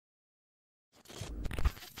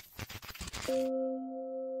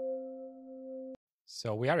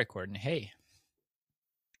So we are recording. Hey.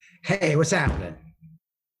 Hey, what's happening?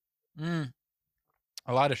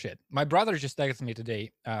 A lot of shit. My brother just texted me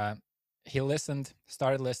today. He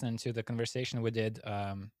started listening to the conversation we did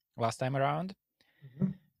last time around,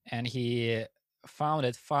 and he found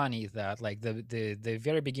it funny that like the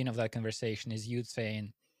very beginning of that conversation is you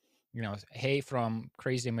saying, you know, hey, from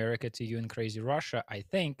crazy America to you in crazy Russia. I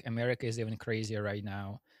think America is even crazier right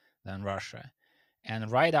now than Russia.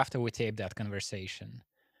 And right after we taped that conversation,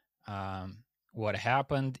 what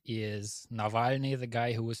happened is Navalny, the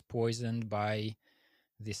guy who was poisoned by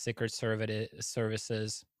the secret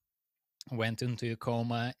services, went into a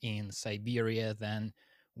coma in Siberia, then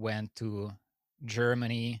went to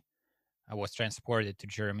Germany, was transported to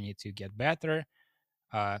Germany to get better.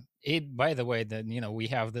 By the way, that we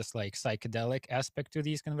have this like psychedelic aspect to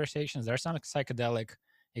these conversations. There are some psychedelic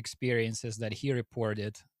experiences that he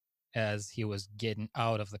reported as he was getting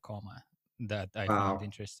out of the coma that I found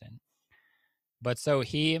interesting. But so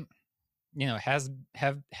he,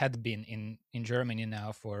 had been in Germany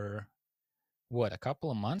now for a couple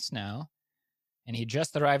of months now, and he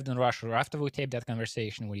just arrived in Russia after we taped that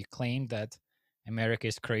conversation where he claimed that America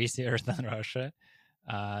is crazier than Russia.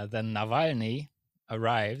 Then Navalny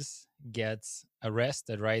arrives, gets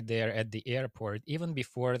arrested right there at the airport, even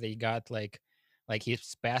before they got like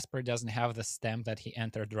his passport doesn't have the stamp that he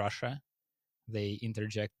entered Russia. They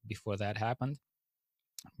interject before that happened.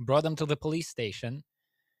 Brought him to the police station.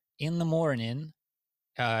 In the morning,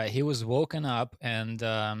 he was woken up and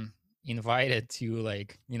invited to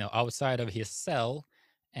outside of his cell,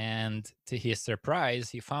 and to his surprise,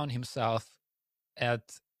 he found himself at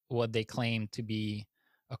what they claimed to be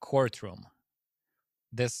a courtroom.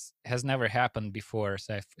 This has never happened before,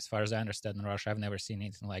 so as far as I understand, in Russia, I've never seen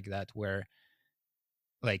anything like that, where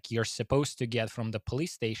like you're supposed to get from the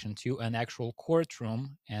police station to an actual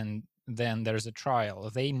courtroom, and then there's a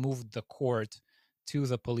trial. They moved the court to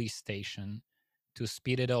the police station to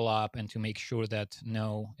speed it all up and to make sure that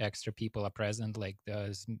no extra people are present, like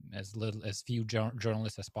as few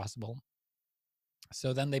journalists as possible.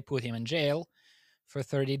 So then they put him in jail for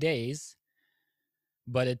 30 days.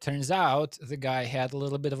 But it turns out the guy had a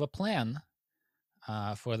little bit of a plan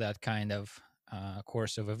for that kind of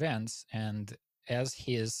course of events. And as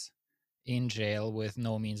he's in jail with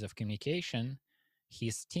no means of communication,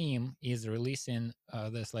 his team is releasing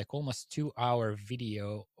this like almost 2-hour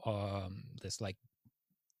video, this like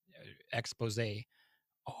expose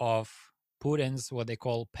of Putin's what they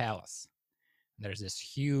call palace. There's this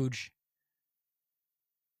huge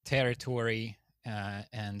territory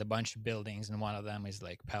and a bunch of buildings, and one of them is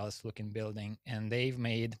like palace-looking building. And they've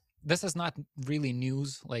made, this is not really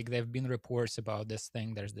news, like there've been reports about this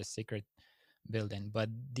thing. There's this secret building, but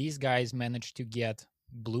these guys managed to get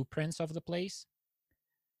blueprints of the place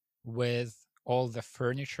with all the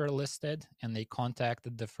furniture listed, and they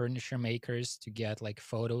contacted the furniture makers to get like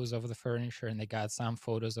photos of the furniture, and they got some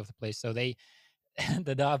photos of the place. So they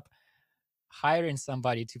ended up hiring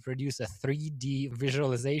somebody to produce a 3D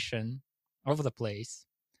visualization of the place,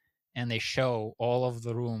 and they show all of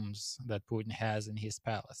the rooms that Putin has in his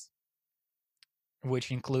palace,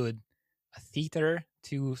 which include a theater,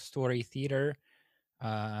 2-story theater,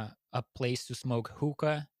 a place to smoke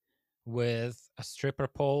hookah with a stripper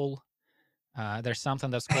pole. There's something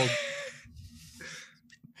that's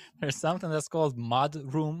called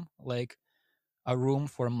mud room, like a room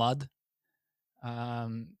for mud.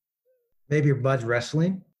 Maybe your mud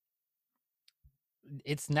wrestling.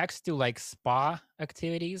 It's next to like spa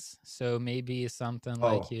activities, so maybe something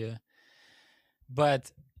like you. But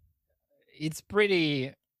it's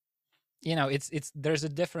pretty, it's there's a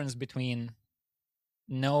difference between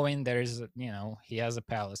knowing there's he has a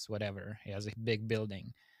palace, whatever, he has a big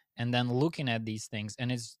building, and then looking at these things.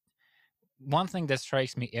 And it's one thing that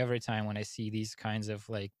strikes me every time when I see these kinds of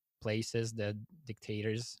like places that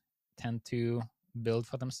dictators tend to build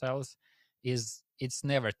for themselves is it's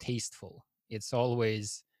never tasteful. It's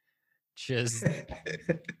always just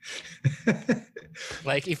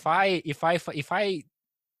like if I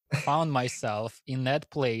found myself in that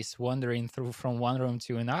place wandering through from one room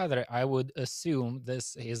to another, I would assume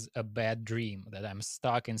this is a bad dream, that I'm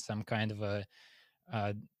stuck in some kind of a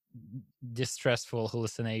distressful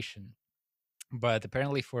hallucination. But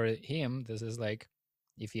apparently for him, this is like,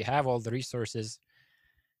 if you have all the resources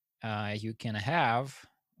you can have,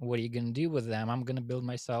 what are you going to do with them? I'm going to build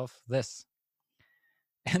myself this.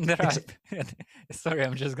 And there are, sorry,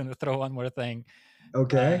 I'm just going to throw one more thing.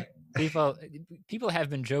 Okay. People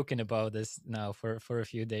have been joking about this now for a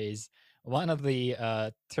few days. One of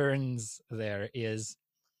the turns there is,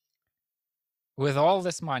 with all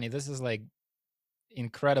this money, this is like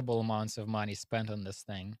incredible amounts of money spent on this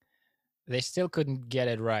thing. They still couldn't get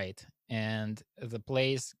it right, and the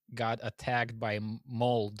place got attacked by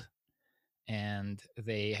mold, and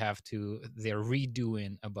they're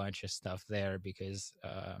redoing a bunch of stuff there because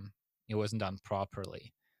it wasn't done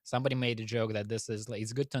properly. Somebody made a joke that this is like,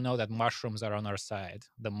 it's good to know that mushrooms are on our side.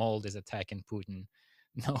 The mold is attacking Putin,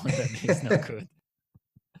 knowing that he's no good.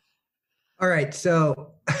 All right,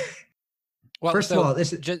 so Well, first so of all,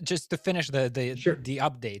 this is just to finish Sure. the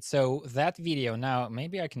update. So that video now,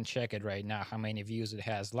 maybe I can check it right now how many views it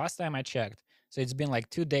has. Last time I checked, so it's been like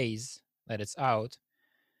 2 days that it's out.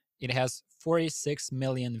 It has 46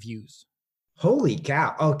 million views. Holy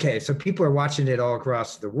cow. Okay, so people are watching it all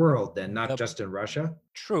across the world then, not just in Russia?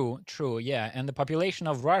 True, yeah. And the population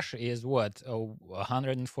of Russia is what?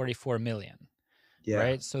 144 million. Yeah.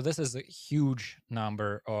 Right? So this is a huge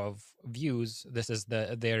number of views. This is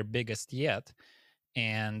their biggest yet.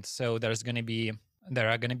 And so there are going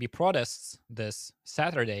to be protests this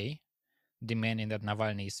Saturday demanding that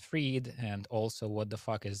Navalny is freed, and also what the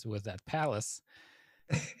fuck is with that palace.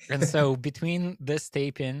 And so between this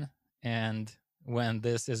taping and when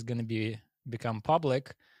this is going to become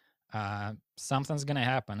public, something's going to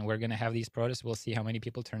happen. We're going to have these protests. We'll see how many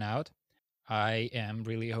people turn out. I am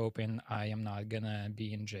really hoping I am not going to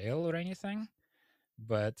be in jail or anything,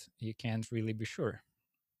 but you can't really be sure.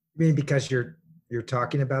 You mean because you're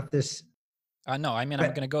talking about this? No, I mean, I'm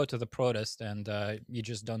going to go to the protest, and you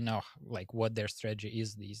just don't know like what their strategy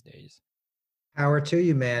is these days. Power to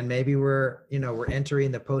you, man. Maybe we're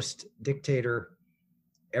entering the post-dictator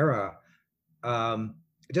era.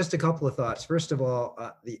 Just a couple of thoughts. First of all,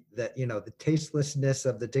 the tastelessness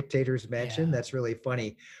of the dictator's mansion. Yeah. That's really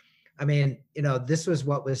funny. I mean, this was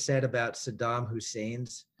what was said about Saddam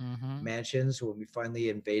Hussein's mansions when we finally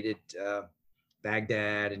invaded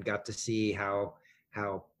Baghdad and got to see how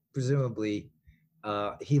presumably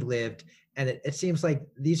he lived. And it seems like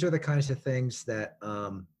these are the kinds of things that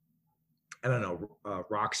I don't know,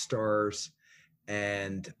 rock stars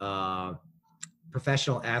and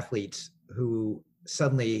professional athletes who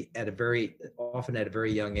suddenly often at a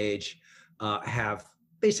very young age have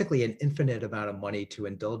basically an infinite amount of money to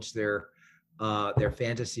indulge their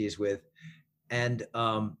fantasies with. And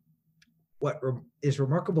what is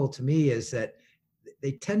remarkable to me is that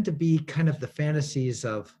they tend to be kind of the fantasies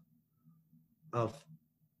of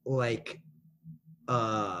like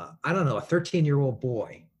I don't know, a 13-year-old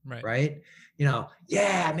boy, right?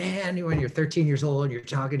 Yeah, man, when you're 13 years old and you're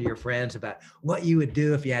talking to your friends about what you would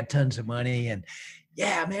do if you had tons of money, and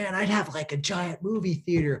yeah, man, I'd have like a giant movie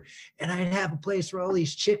theater, and I'd have a place where all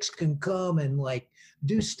these chicks can come and like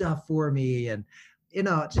do stuff for me, and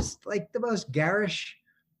just like the most garish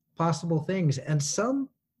possible things. And some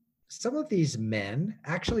of these men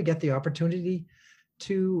actually get the opportunity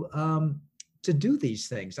to do these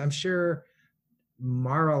things. I'm sure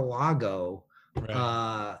Mar-a-Lago,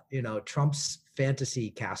 Trump's fantasy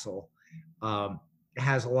castle,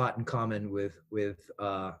 has a lot in common with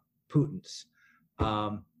Putin's.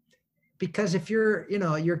 Because if you're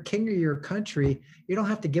king of your country, you don't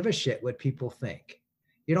have to give a shit what people think.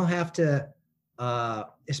 You don't have to,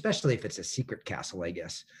 especially if it's a secret castle, I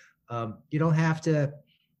guess. You don't have to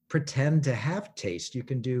pretend to have taste. You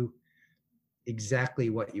can do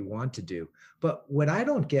exactly what you want to do. But what I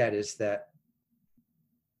don't get is that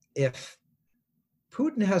if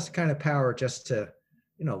Putin has the kind of power just to,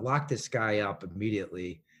 lock this guy up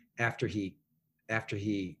immediately after he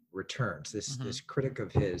returns, this critic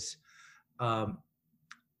of his,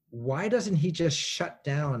 why doesn't he just shut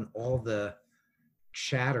down all the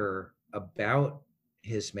chatter about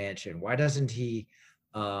his mansion? Why doesn't he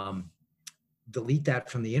delete that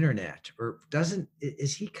from the internet? Or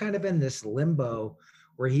is he kind of in this limbo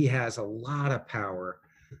where he has a lot of power,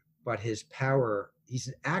 but his power,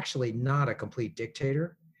 he's actually not a complete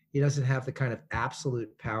dictator. He doesn't have the kind of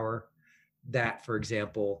absolute power that, for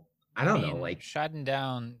example, I don't know, like shutting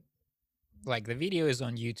down, like the video is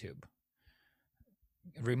on YouTube.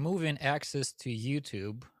 Removing access to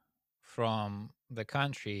YouTube from the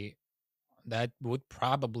country, that would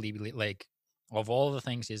probably be like, of all the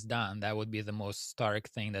things he's done, that would be the most stark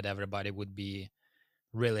thing that everybody would be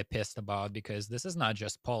really pissed about, because this is not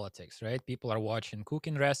just politics, right? People are watching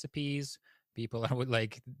cooking recipes. People are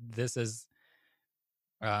like, this is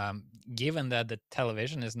given that the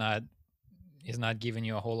television is not giving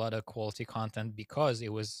you a whole lot of quality content because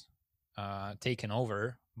it was taken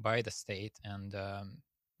over by the state, and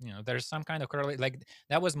there's some kind of correlation. Like,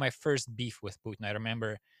 that was my first beef with Putin. I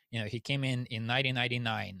remember, he came in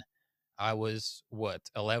 1999. I was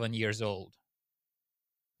 11 years old.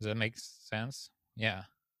 Does that make sense? Yeah.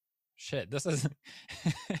 Shit, this is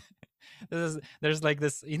There's like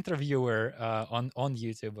this interviewer on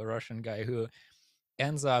YouTube, a Russian guy who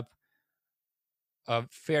ends up a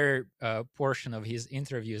fair portion of his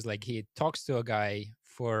interviews, like he talks to a guy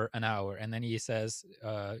for an hour and then he says,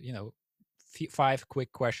 5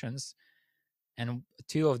 quick questions, and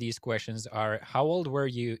 2 of these questions are, how old were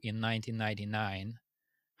you in 1999?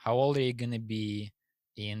 How old are you going to be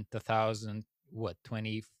in 2000, what,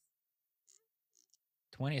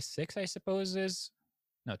 26, I suppose is?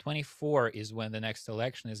 No, 24 is when the next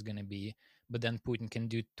election is going to be. But then Putin can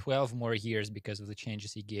do 12 more years because of the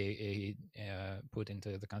changes he put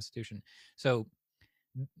into the constitution. So,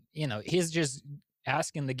 he's just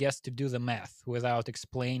asking the guest to do the math without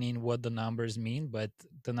explaining what the numbers mean. But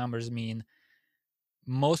the numbers mean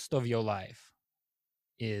most of your life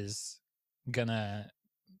is gonna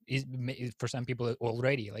is for some people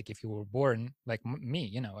already, like if you were born like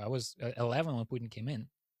me, I was 11 when Putin came in.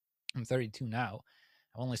 I'm 32 now.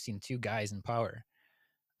 I've only seen 2 guys in power.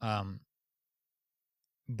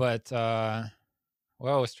 But what I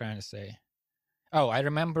was trying to say, I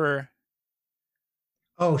remember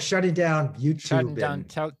shutting down shutting YouTube down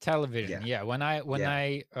and television. yeah, When yeah.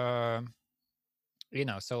 I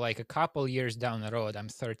so like a couple years down the road, I'm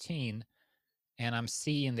 13 and I'm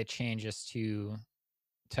seeing the changes to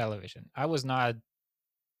television. I was not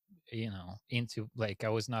into, like, I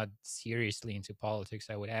was not seriously into politics.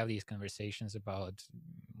 I would have these conversations about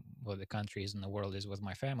what the country is and the world is with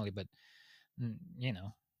my family, but I'm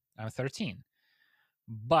 13.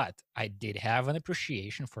 But I did have an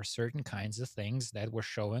appreciation for certain kinds of things that were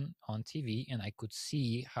shown on TV, and I could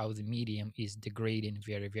see how the medium is degrading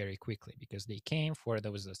very, very quickly, because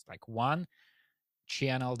there was this like one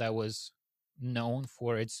channel that was known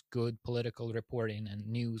for its good political reporting and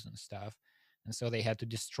news and stuff, and so they had to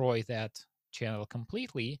destroy that channel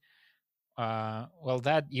completely.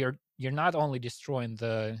 That you're not only destroying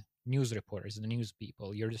the news reporters, the news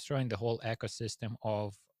people, you're destroying the whole ecosystem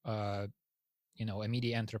of a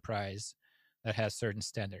media enterprise that has certain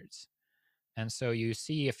standards. And so you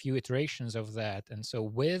see a few iterations of that. And so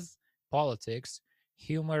with politics,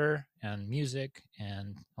 humor and music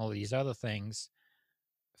and all these other things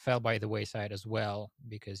fell by the wayside as well,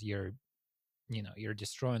 because you're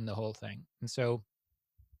destroying the whole thing. And so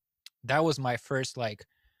that was my first, like,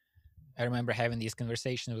 I remember having these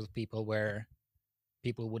conversations with people where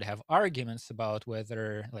people would have arguments about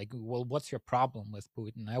whether, like, well, what's your problem with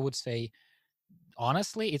Putin? I would say,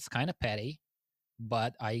 honestly, it's kind of petty,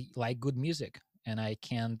 but I like good music and I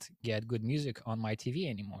can't get good music on my TV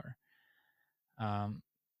anymore.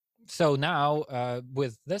 So now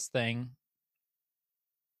with this thing,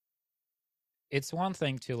 it's one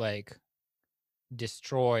thing to like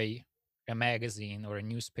destroy a magazine or a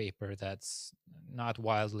newspaper that's not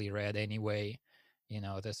widely read anyway.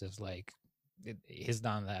 This is like, he's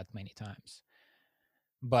done that many times.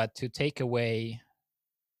 But to take away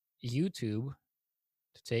YouTube,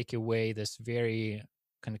 to take away this very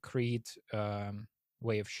concrete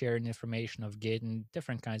way of sharing information, of getting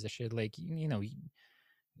different kinds of shit, like,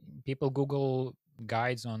 people Google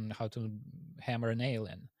guides on how to hammer a nail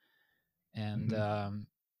in, and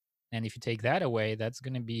and if you take that away, that's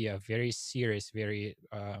going to be a very serious, very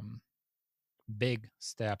big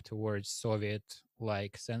step towards Soviet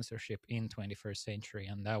like censorship in 21st century,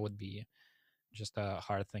 and that would be just a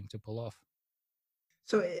hard thing to pull off.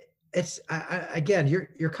 So it's again,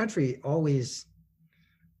 your country always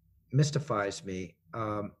mystifies me.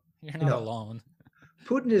 You're not alone.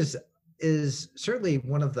 Putin is certainly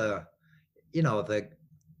one of the the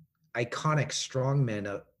iconic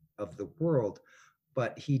strongmen of the world,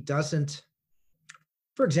 but he doesn't.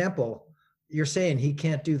 For example, you're saying he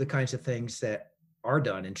can't do the kinds of things that are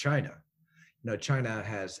done in China. China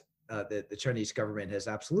has the Chinese government has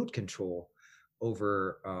absolute control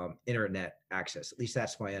over internet access. At least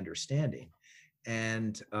that's my understanding.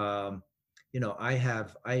 And I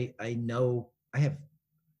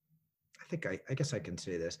guess I can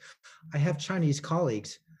say this. I have Chinese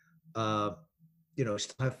colleagues, still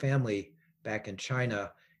have family back in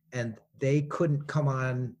China, and they couldn't come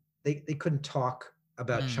on. They couldn't talk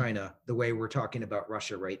about China the way we're talking about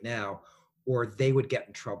Russia right now, or they would get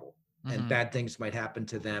in trouble, and bad things might happen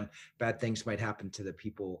to them. Bad things might happen to the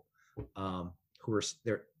people who are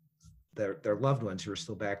their loved ones who are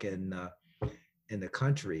still back in the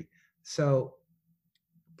country. So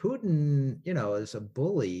Putin, is a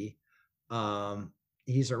bully.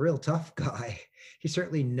 He's a real tough guy. He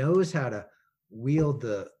certainly knows how to wield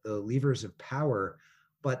the levers of power,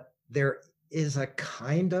 but there is a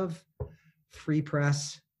kind of free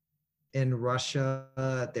press in Russia.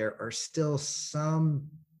 There are still some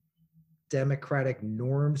democratic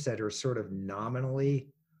norms that are sort of nominally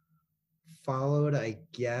followed, I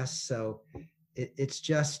guess. So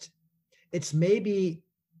it's maybe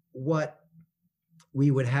what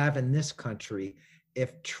we would have in this country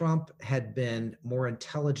if Trump had been more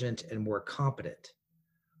intelligent and more competent.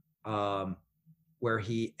 Where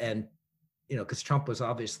he, and because Trump was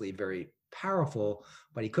obviously very powerful,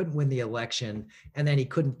 but he couldn't win the election, and then he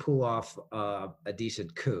couldn't pull off a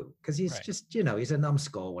decent coup because he's Right. just, he's a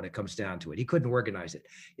numbskull when it comes down to it. He couldn't organize it.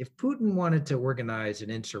 If Putin wanted to organize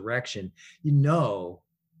an insurrection,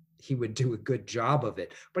 he would do a good job of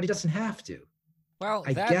it, but he doesn't have to. Well,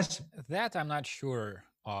 I guess that I'm not sure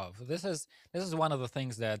of. This is one of the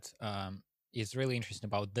things that is really interesting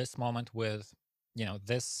about this moment with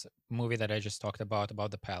this movie that I just talked about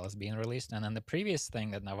the palace being released, and then the previous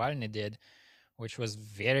thing that Navalny did, which was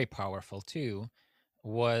very powerful too,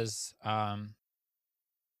 was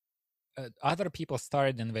other people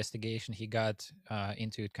started the investigation. He got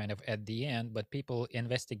into it kind of at the end, but people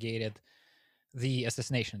investigated the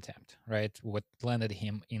assassination attempt, right? What landed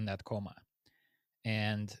him in that coma.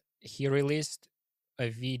 And he released a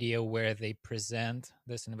video where they present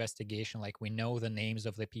this investigation, like we know the names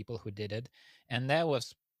of the people who did it. And that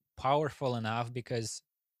was powerful enough because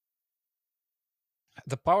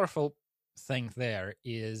the powerful thing there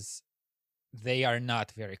is they are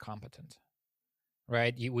not very competent,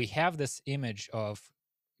 right? We have this image of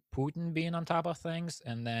Putin being on top of things,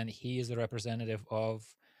 and then he is a representative of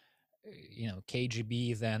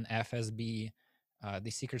KGB, then FSB, the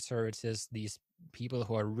secret services, these people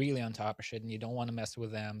who are really on top of shit, and you don't want to mess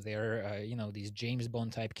with them. They're these James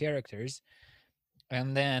Bond type characters.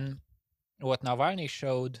 And then what Navalny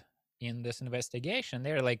showed in this investigation,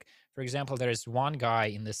 they're like, for example, there's one guy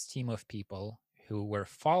in this team of people who were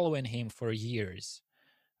following him for years,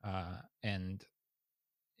 and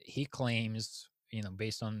he claims,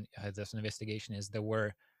 based on this investigation, is there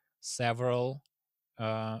were several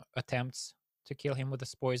attempts to kill him with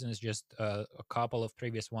this poison. Is just a couple of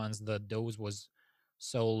previous ones. The dose was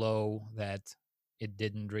so low that it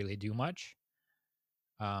didn't really do much.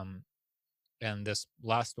 And this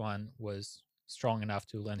last one was strong enough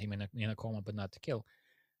to land him in a coma, but not to kill.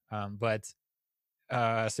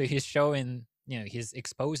 So he's showing, he's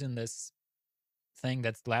exposing this thing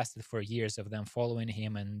that's lasted for years of them following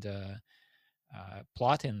him and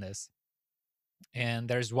plotting this. And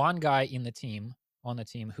there's one guy on the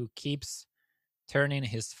team who keeps turning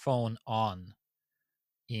his phone on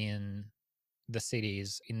in the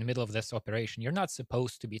cities in the middle of this operation. You're not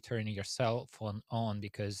supposed to be turning your cell phone on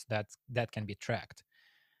because that can be tracked.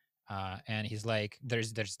 And he's like,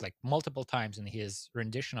 there's like multiple times in his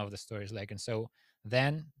rendition of the stories, like, and so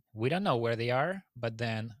then we don't know where they are, but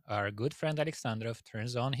then our good friend Alexandrov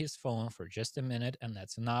turns on his phone for just a minute, and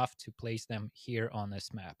that's enough to place them here on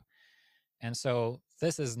this map. And so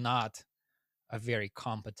this is not a very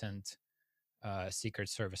competent Secret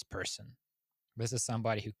Service person. This is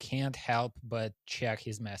somebody who can't help but check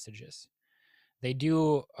his messages. They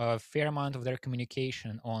do a fair amount of their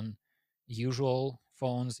communication on usual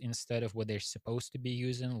phones instead of what they're supposed to be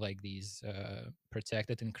using, like these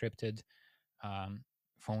protected, encrypted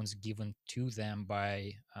phones given to them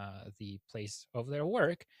by the place of their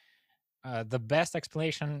work. The best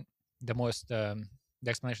explanation, the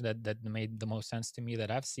explanation that made the most sense to me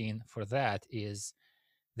that I've seen for that is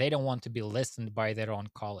they don't want to be listened by their own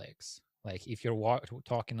colleagues. Like if you're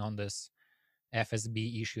talking on this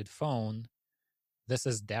FSB issued phone, this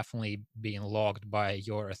is definitely being logged by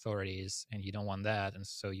your authorities, and you don't want that. And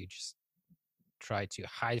so you just try to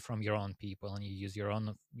hide from your own people, and you use your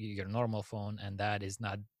normal phone, and that is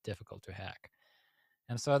not difficult to hack.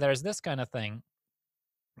 And so there's this kind of thing.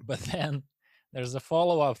 But then there's a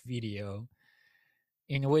follow-up video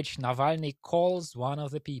in which Navalny calls one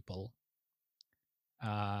of the people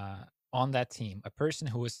on that team, a person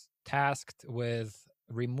who was tasked with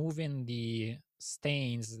removing the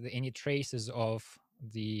stains, any traces of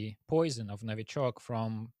the poison of Novichok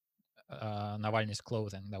from Navalny's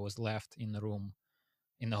clothing that was left in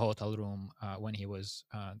the hotel room when he was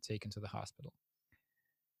taken to the hospital.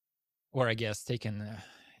 Or I guess taken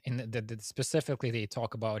specifically they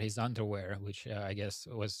talk about his underwear, which I guess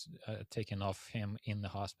was taken off him in the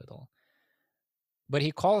hospital. But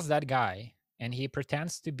he calls that guy, and he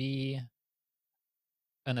pretends to be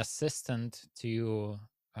an assistant to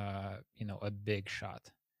a big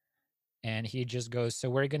shot, and he just goes, so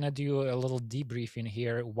we're gonna do a little debriefing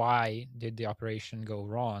here. Why did the operation go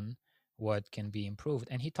wrong? What can be improved?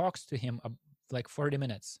 And he talks to him like 40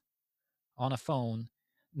 minutes on a phone.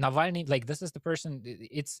 Navalny, like, this is the person.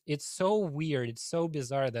 It's so weird, it's so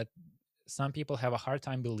bizarre that some people have a hard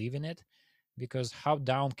time believing it, because how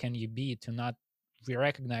down can you be to not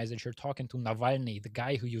recognize that you're talking to Navalny, the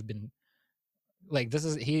guy who you've been like this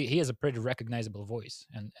is he has a pretty recognizable voice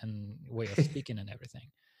and way of speaking and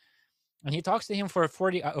everything. And he talks to him for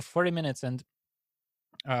 40 minutes and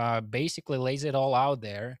basically lays it all out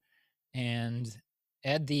there. And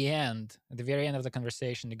at the end, at the very end of the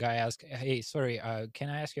conversation, the guy asks, "Hey, sorry, can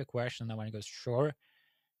I ask you a question?" And the one goes, "Sure."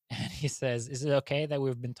 And he says, "Is it okay that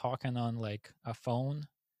we've been talking on like a phone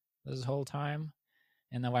this whole time?"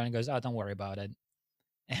 And Navalny goes, "Oh, don't worry about it."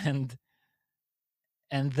 And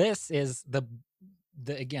this is the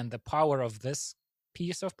again, the power of this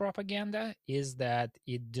piece of propaganda is that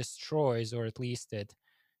it destroys, or at least it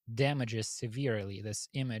damages severely, this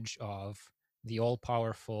image of the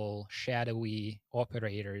all-powerful, shadowy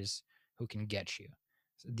operators who can get you.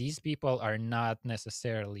 So these people are not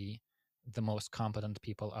necessarily the most competent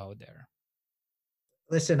people out there.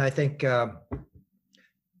 Listen, I think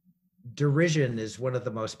derision is one of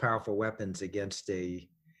the most powerful weapons against a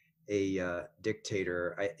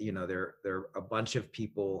dictator. There are a bunch of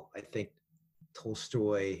people. I think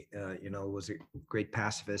Tolstoy, was a great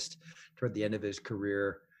pacifist toward the end of his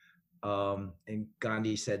career, and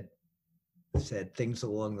Gandhi said things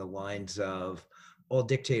along the lines of, all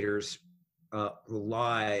dictators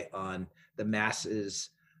rely on the masses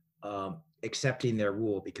accepting their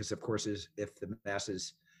rule, because of course, if the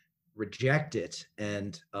masses reject it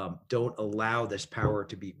and don't allow this power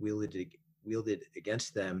to be wielded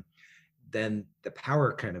against them, then the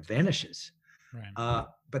power kind of vanishes. Right.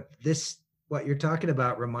 But what you're talking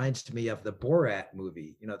about reminds me of the Borat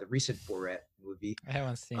movie, the recent Borat movie. I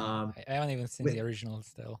haven't seen. I haven't even seen the original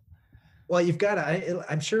still. Well, you've got to.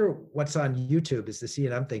 I'm sure what's on YouTube is the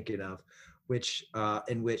scene I'm thinking of,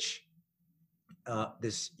 in which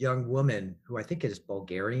this young woman, who I think is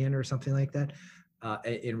Bulgarian or something like that,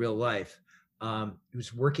 in real life,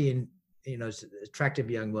 who's working. Is an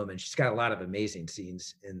attractive young woman. She's got a lot of amazing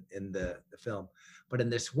scenes in the film, but in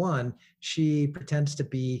this one, she pretends to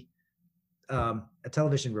be a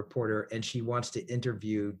television reporter, and she wants to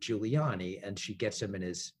interview Giuliani, and she gets him in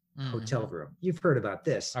his hotel room. You've heard about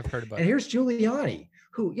this. I've heard about it. And here's Giuliani,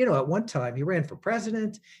 who, at one time he ran for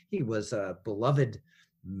president. He was a beloved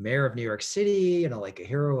mayor of New York City, like a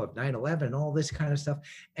hero of 9/11, all this kind of stuff.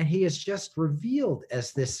 And he is just revealed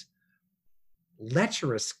as this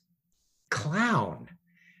lecherous clown.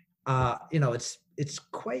 It's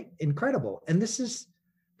quite incredible. And this is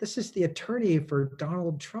the attorney for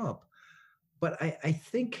Donald Trump. But I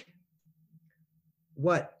think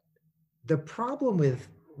what the problem with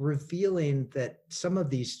revealing that some of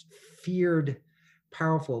these feared,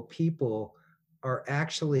 powerful people are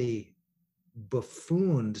actually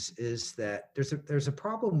buffoons is that there's a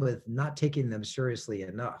problem with not taking them seriously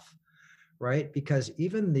enough, right? Because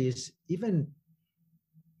even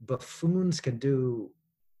buffoons can do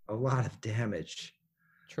a lot of damage.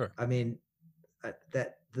 Sure. I mean,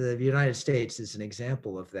 that the United States is an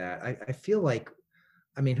example of that. I feel like,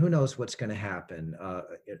 who knows what's going to happen?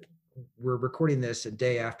 We're recording this a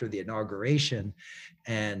day after the inauguration,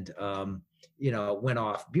 and it went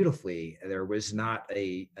off beautifully. There was not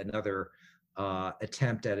another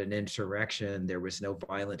attempt at an insurrection. There was no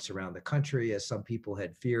violence around the country, as some people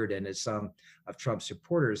had feared, and as some of Trump's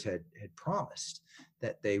supporters had promised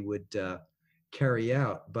that they would carry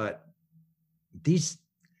out. But these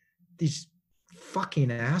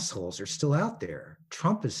fucking assholes are still out there.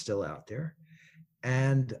 Trump is still out there,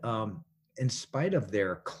 and in spite of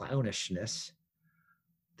their clownishness,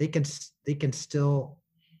 they can still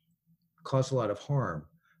cause a lot of harm.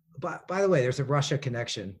 But by the way, there's a Russia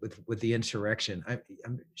connection with the insurrection.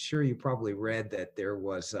 I'm sure you probably read that there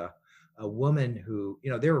was a woman who,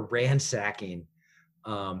 they were ransacking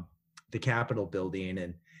the Capitol building,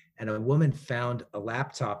 and a woman found a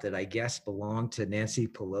laptop that I guess belonged to Nancy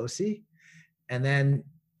Pelosi. And then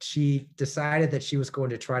she decided that she was going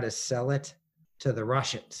to try to sell it to the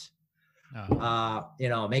Russians,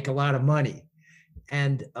 make a lot of money.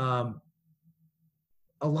 And a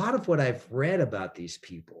lot of what I've read about these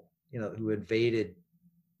people, who invaded,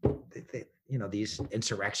 these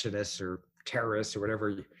insurrectionists or terrorists or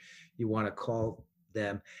whatever you want to call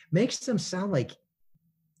them, makes them sound like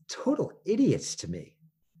total idiots to me.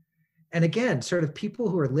 And again, sort of people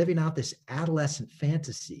who are living out this adolescent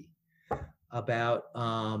fantasy about,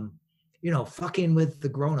 fucking with the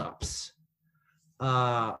grown-ups.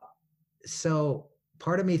 So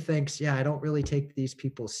part of me thinks, I don't really take these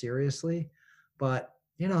people seriously, but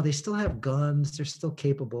they still have guns. They're still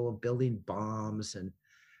capable of building bombs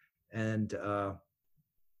and of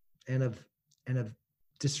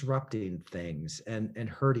disrupting things and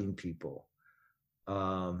hurting people.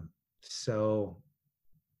 So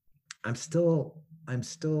I'm still a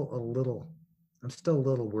little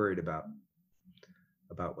worried about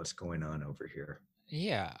about what's going on over here.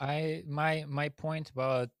 Yeah, my point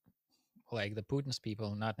about like the Putin's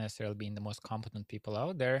people not necessarily being the most competent people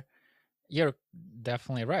out there, you're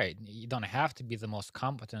definitely right. You don't have to be the most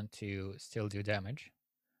competent to still do damage.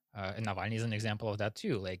 And Navalny is an example of that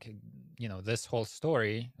too. Like, this whole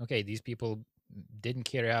story, okay, these people didn't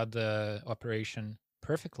carry out the operation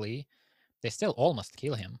perfectly. They still almost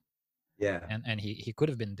kill him. Yeah. And he could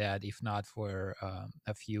have been dead if not for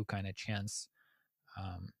a few kind of chance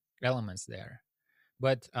elements there.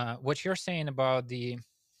 But what you're saying about the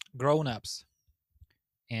grown-ups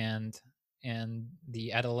and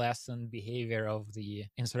the adolescent behavior of the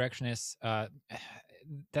insurrectionists,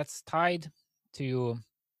 that's tied to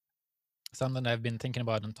something I've been thinking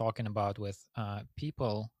about and talking about with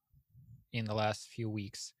people in the last few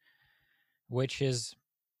weeks, which is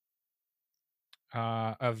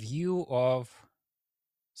a view of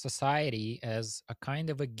society as a kind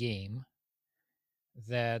of a game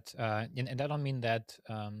that, and I don't mean that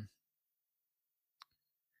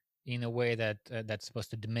in a way that that's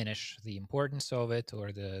supposed to diminish the importance of it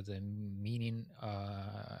or the meaning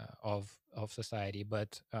of society,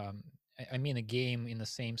 but I mean a game in the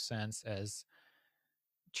same sense as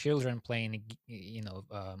children playing,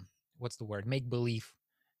 what's the word, make believe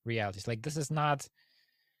realities. Like, this is not,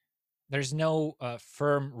 there's no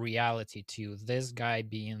firm reality to this guy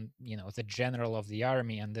being, the general of the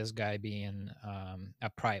army and this guy being a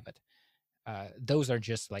private. Those are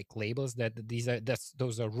just like labels that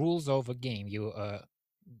those are rules of a game. You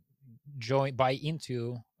buy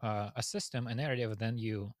into a system, a narrative, then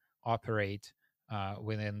you operate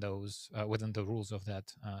within the rules of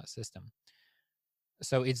that system.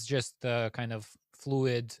 So it's just the kind of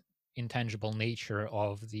fluid, intangible nature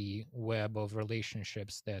of the web of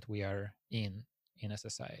relationships that we are in a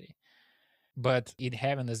society. But it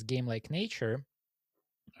having this game-like nature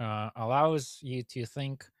allows you to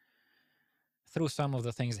think through some of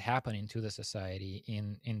the things happening to the society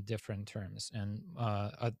in different terms. And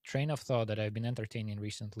a train of thought that I've been entertaining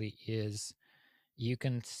recently is you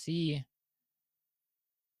can see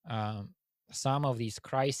some of these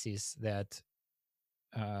crises that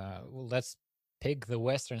let's pick the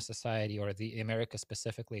Western society or the America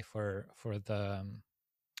specifically for the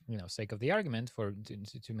sake of the argument, for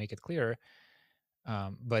to make it clearer.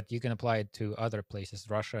 But you can apply it to other places.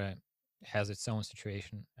 Russia has its own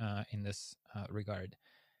situation in this regard.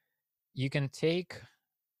 You can see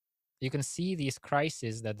these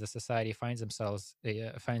crises that the society finds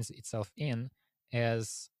itself in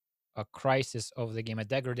as a crisis of the game, a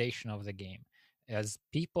degradation of the game, as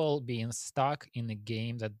people being stuck in a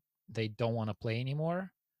game that they don't want to play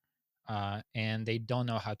anymore, and they don't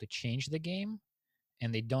know how to change the game,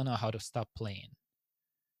 and they don't know how to stop playing.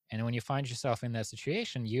 And when you find yourself in that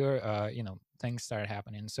situation, things start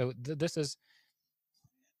happening. So this is,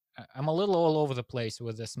 I'm a little all over the place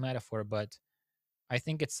with this metaphor, but I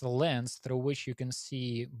think it's the lens through which you can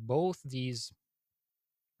see both these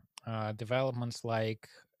developments, like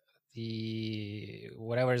the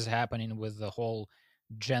whatever is happening with the whole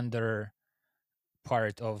gender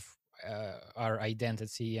part of our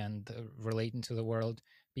identity and relating to the world.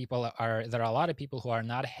 There are a lot of people who are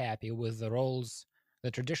not happy with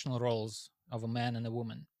the traditional roles of a man and a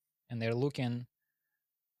woman, and they're looking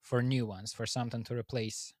for new ones, for something to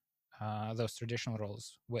replace those traditional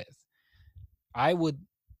roles with. I would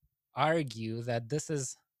argue that this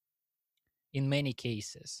is, in many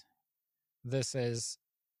cases, this is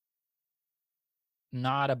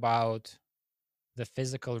not about the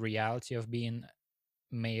physical reality of being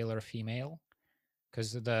male or female,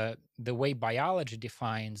 because the way biology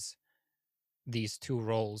defines these two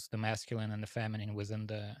roles, the masculine and the feminine, within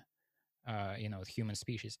the human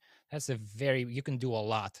species, you can do a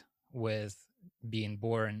lot with being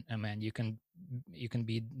born a man. You can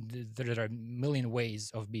be, there are a million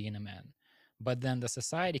ways of being a man, but then the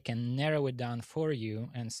society can narrow it down for you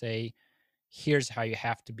and say, here's how you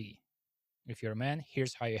have to be if you're a man,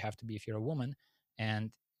 here's how you have to be if you're a woman.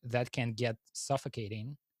 And that can get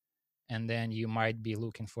suffocating, and then you might be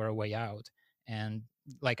looking for a way out. And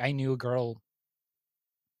like, I knew a girl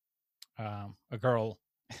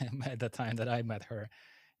at the time that I met her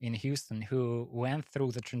in Houston, who went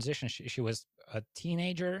through the transition. She was a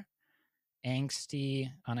teenager,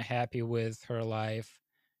 angsty, unhappy with her life,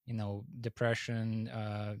 depression,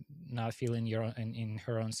 not feeling in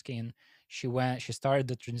her own skin. She started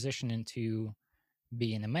the transition into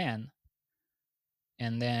being a man,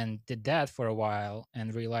 and then did that for a while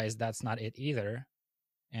and realized that's not it either,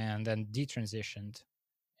 and then detransitioned.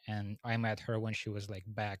 And I met her when she was like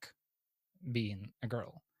back being a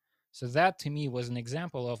girl. So that to me was an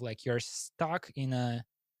example of, like, you're stuck in a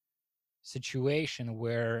situation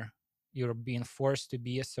where you're being forced to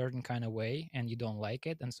be a certain kind of way and you don't like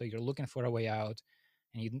it, and so you're looking for a way out,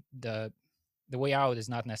 and the way out is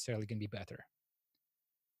not necessarily going to be better,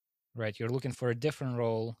 right? You're looking for a different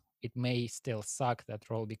role. It may still suck, that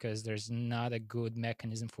role, because there's not a good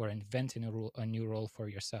mechanism for inventing a new role for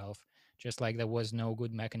yourself, just like there was no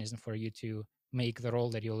good mechanism for you to make the role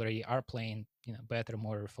that you already are playing, better,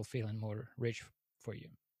 more fulfilling, more rich for you.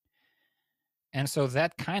 And so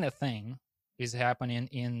that kind of thing is happening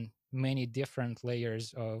in many different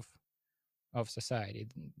layers of society.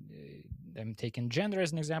 I'm taking gender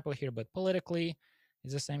as an example here, but politically,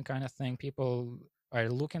 it's the same kind of thing. People are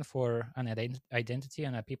looking for an identity,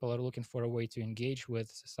 and people are looking for a way to engage with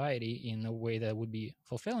society in a way that would be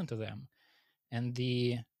fulfilling to them. And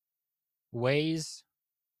the ways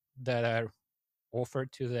that are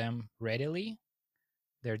offered to them readily,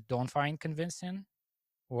 they don't find convincing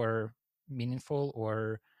or meaningful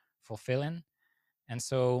or fulfilling. And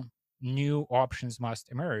so new options must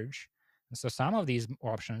emerge. And so some of these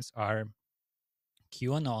options are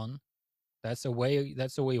QAnon. That's a way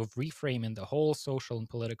of reframing the whole social and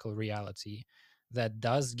political reality that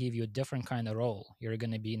does give you a different kind of role. You're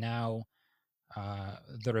going to be now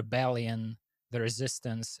the rebellion, the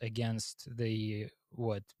resistance against the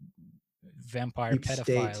vampire Deep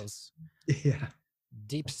pedophiles. State. Yeah.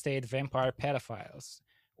 Deep state vampire pedophiles.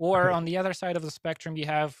 Or Right. on the other side of the spectrum, you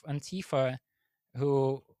have Antifa,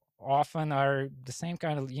 who often are the same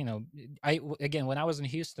kind of, again, when I was in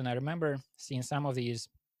Houston, I remember seeing some of these.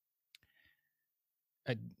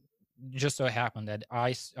 Just so happened that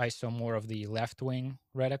I saw more of the left-wing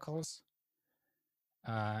radicals,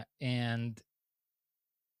 and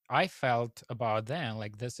I felt about them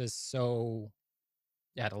like, this is so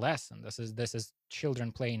adolescent. This is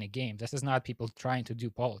children playing a game. This is not people trying to do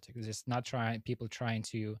politics. It's not people trying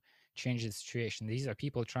to change the situation. These are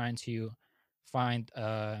people trying to find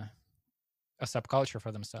a subculture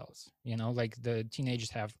for themselves. Like the teenagers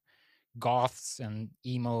have goths and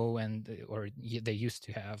emo, or they used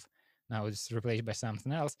to have. Now it's replaced by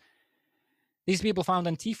something else. These people found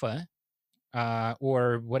Antifa,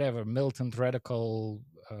 or whatever, militant radical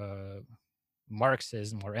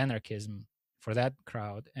Marxism or anarchism for that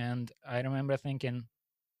crowd. And I remember thinking,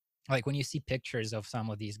 like, when you see pictures of some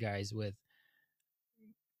of these guys with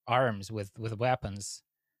arms, with weapons,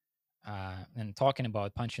 and talking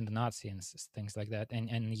about punching the Nazis and things like that,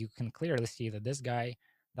 and you can clearly see that this guy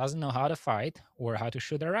doesn't know how to fight or how to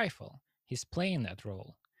shoot a rifle. He's playing that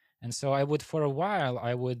role. And so for a while,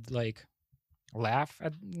 I would like laugh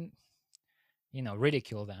at,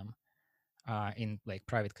 ridicule them in like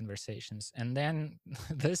private conversations. And then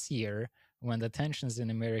this year, when the tensions in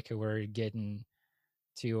America were getting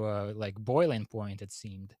to like boiling point, it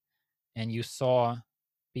seemed, and you saw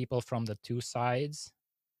people from the two sides.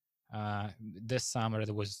 This summer,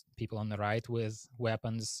 there was people on the right with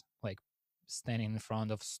weapons, like standing in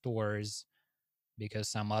front of stores because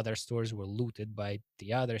some other stores were looted by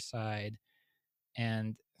the other side.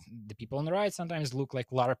 And the people on the right sometimes look like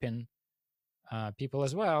LARPing people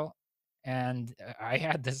as well. And I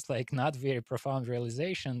had this like not very profound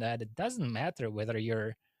realization that it doesn't matter whether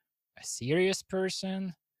you're a serious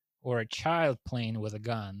person or a child playing with a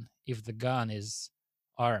gun if the gun is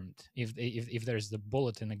armed, if there's the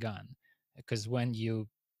bullet in the gun. Because when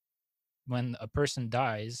a person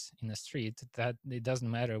dies in the street, that it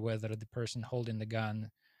doesn't matter whether the person holding the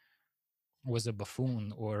gun was a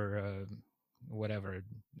buffoon or whatever,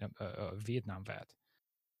 a Vietnam vet.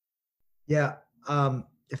 Yeah.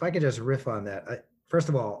 If I could just riff on that. First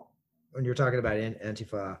of all, when you're talking about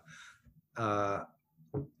Antifa,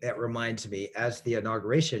 that reminds me, as the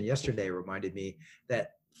inauguration yesterday reminded me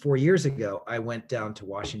that 4 years ago, I went down to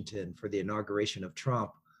Washington for the inauguration of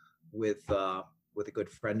Trump with a good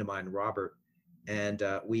friend of mine, Robert. And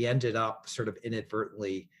we ended up sort of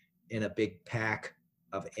inadvertently in a big pack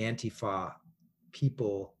of Antifa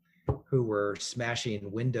people who were smashing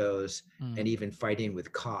windows and even fighting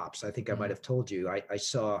with cops. I think I might have told you, I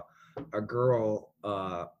saw a girl,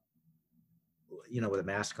 with a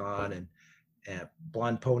mask on and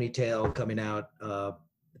blonde ponytail coming out the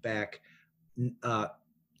back,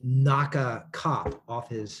 knock a cop off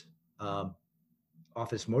his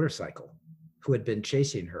motorcycle who had been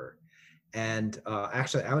chasing her. And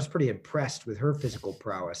actually, I was pretty impressed with her physical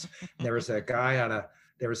prowess. There was a guy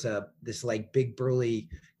this like big burly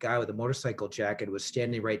guy with a motorcycle jacket who was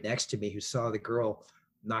standing right next to me, who saw the girl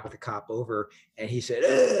knock the cop over, and he said,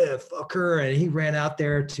 "Fuck her!" And he ran out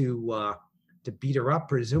there to beat her up,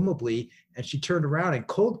 presumably. And she turned around and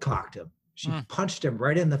cold cocked him. She punched him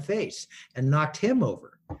right in the face and knocked him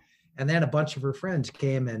over. And then a bunch of her friends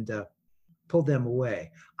came and pulled them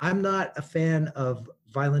away. I'm not a fan of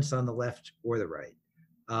violence on the left or the right.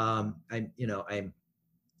 I'm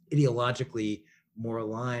ideologically more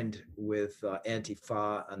aligned with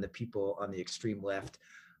Antifa and the people on the extreme left.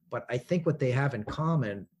 But I think what they have in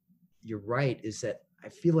common, you're right, is that I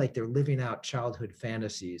feel like they're living out childhood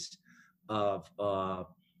fantasies of,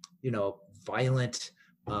 violent,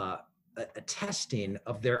 a testing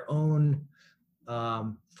of their own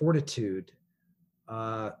fortitude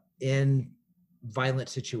in violent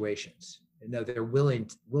situations. Their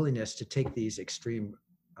willingness to take these extreme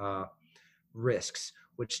risks,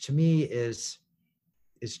 which to me is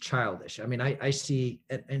childish. I mean, I see,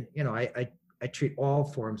 and I treat all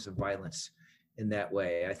forms of violence in that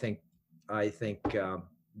way. I think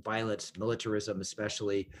violence, militarism,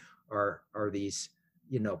 especially, are these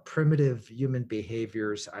primitive human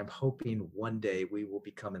behaviors. I'm hoping one day we will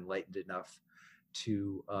become enlightened enough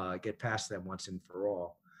to get past them once and for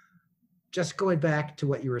all. Just going back to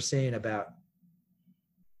what you were saying about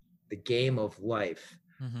the game of life,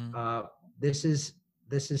 this is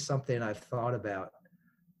something I've thought about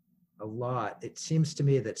a lot. It seems to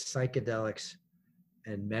me that psychedelics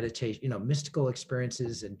and meditation, mystical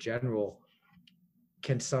experiences in general,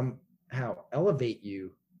 can somehow elevate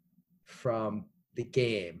you from the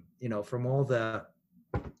game, from all the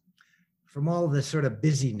sort of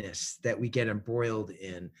busyness that we get embroiled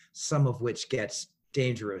in, some of which gets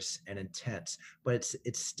dangerous and intense, but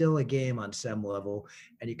it's still a game on some level,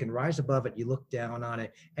 and you can rise above it. You look down on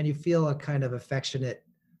it and you feel a kind of affectionate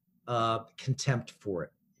contempt for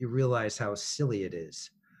it. You realize how silly it is.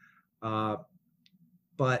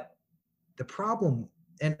 But the problem,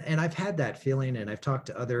 and I've had that feeling, and I've talked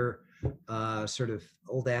to other sort of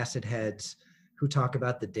old acid heads who talk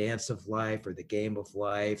about the dance of life or the game of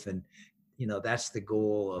life, and that's the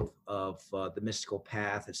goal of the mystical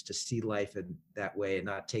path, is to see life in that way and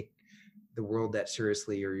not take the world that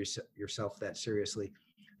seriously or yourself that seriously.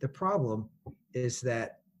 The problem is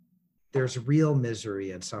that there's real misery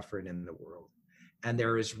and suffering in the world, and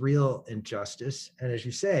there is real injustice. And as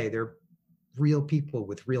you say, there are real people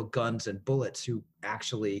with real guns and bullets who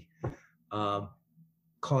actually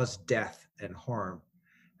cause death and harm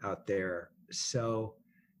out there. So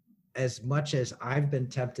as much as I've been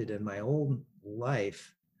tempted in my own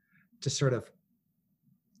life to sort of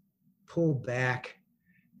pull back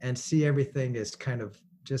and see everything as kind of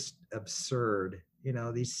just absurd,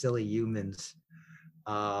 these silly humans,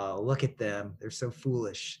 look at them, they're so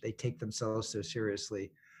foolish, they take themselves so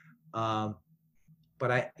seriously. But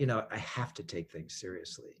I have to take things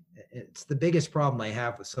seriously. It's the biggest problem I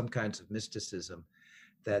have with some kinds of mysticism,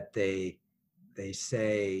 that they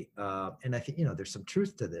say, and I think, there's some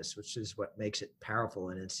truth to this, which is what makes it powerful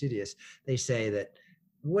and insidious. They say that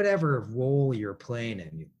whatever role you're playing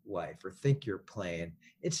in life or think you're playing,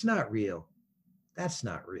 it's not real. That's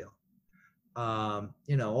not real.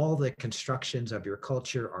 All the constructions of your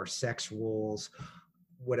culture, our sex roles,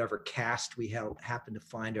 whatever caste we happen to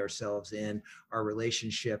find ourselves in, our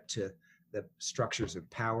relationship to the structures of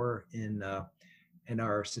power in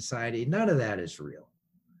our society, none of that is real.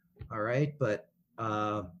 All right, but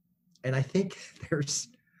and I think there's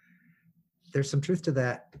some truth to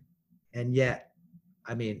that, and yet,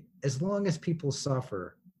 I mean, as long as people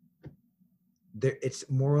suffer, it's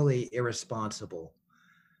morally irresponsible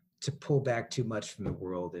to pull back too much from the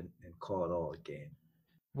world and call it all a game.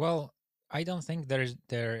 Well, I don't think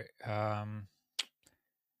the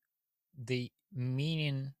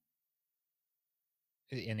meaning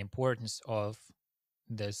and importance of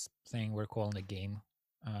this thing we're calling a game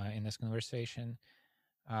in this conversation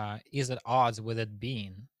is at odds with it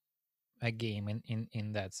being a game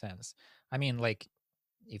in that sense. I mean, like,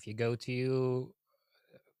 if you go to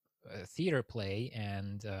a theater play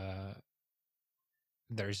and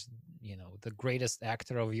there's the greatest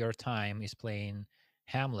actor of your time is playing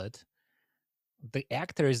Hamlet, the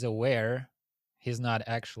actor is aware he's not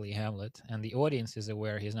actually Hamlet, and the audience is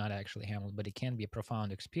aware he's not actually Hamlet, but it can be a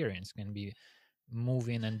profound experience, can be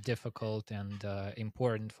moving and difficult and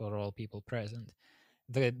important for all people present.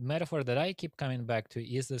 The metaphor that I keep coming back to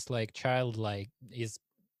is this, like, childlike, is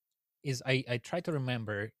I try to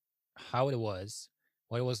remember how it was,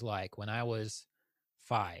 what it was like when I was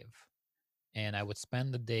 5, and I would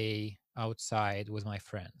spend the day outside with my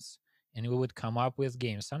friends, and we would come up with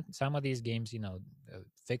games. Some of these games,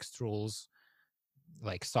 fixed rules,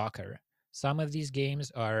 like soccer. Some of these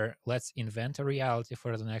games are, let's invent a reality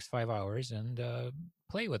for the next 5 hours and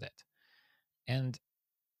play with it. And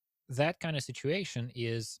that kind of situation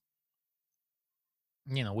is,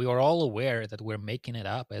 we are all aware that we're making it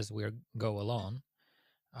up as we go along,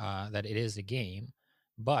 that it is a game.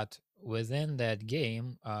 But within that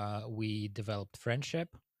game, we developed friendship.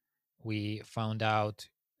 We found out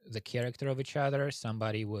the character of each other.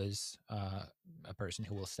 Somebody was a person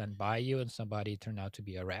who will stand by you, and somebody turned out to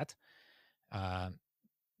be a rat.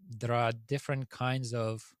 There are different kinds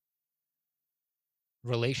of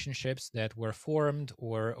relationships that were formed,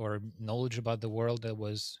 or knowledge about the world that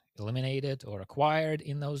was eliminated or acquired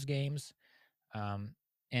in those games.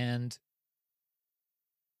 And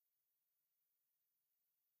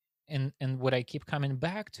what I keep coming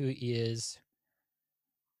back to is,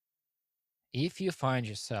 if you find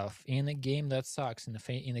yourself in a game that sucks,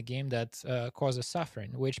 in a game that causes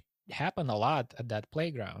suffering, which happened a lot at that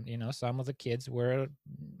playground, some of the kids were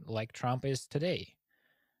like Trump is today.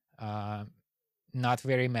 Not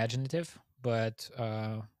very imaginative, but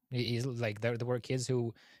he's like, there were kids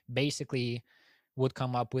who basically would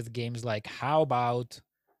come up with games like, how about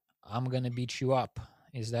I'm gonna beat you up?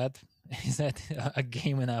 Is that is that a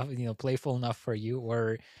game enough, playful enough for you?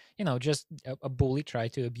 Or just a bully try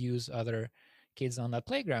to abuse other kids on that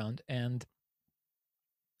playground? And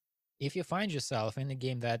if you find yourself in a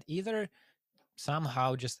game that either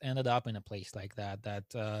somehow just ended up in a place like that,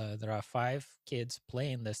 there are 5 kids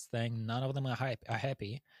playing this thing, none of them are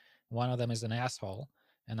happy, one of them is an asshole,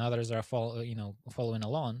 and others are following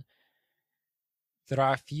along, there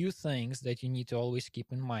are a few things that you need to always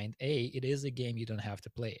keep in mind. It is a game, you don't have to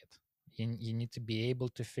play it. You need to be able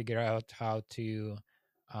to figure out how to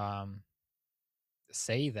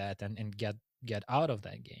say that and get out of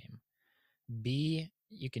that game. B,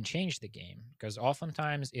 you can change the game, because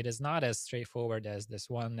oftentimes it is not as straightforward as this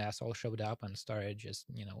one asshole showed up and started just,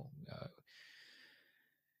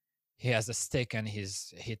 he has a stick and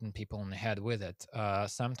he's hitting people in the head with it.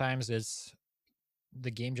 Sometimes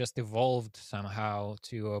the game just evolved somehow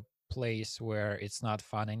to a place where it's not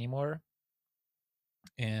fun anymore.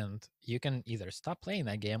 And you can either stop playing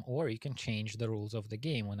that game, or you can change the rules of the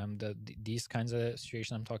game. When these kinds of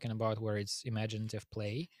situations I'm talking about, where it's imaginative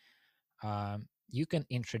play, you can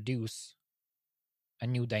introduce a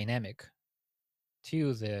new dynamic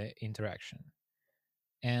to the interaction.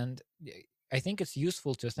 And I think it's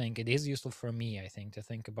useful to think, it is useful for me, I think, to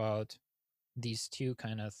think about these two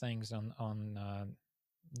kind of things on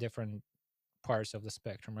different parts of the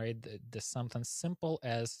spectrum, right? There's something simple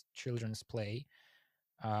as children's play,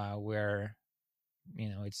 where,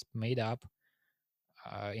 it's made up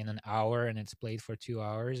in an hour and it's played for 2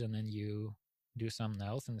 hours, and then you do something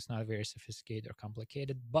else, and it's not very sophisticated or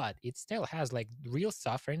complicated, but it still has like real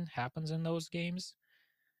suffering happens in those games.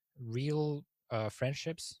 Real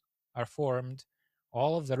friendships are formed.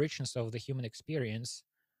 All of the richness of the human experience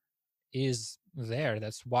is there.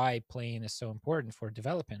 That's why playing is so important for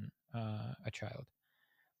developing a child.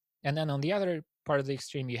 And then on the other part of the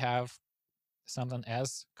extreme, you have something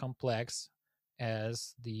as complex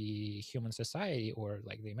as the human society, or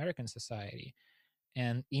like the American society.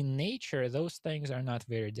 And in nature, those things are not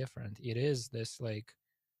very different. It is this like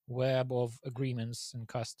web of agreements and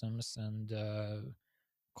customs and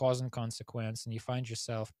cause and consequence, and you find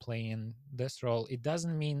yourself playing this role. It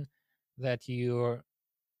doesn't mean that you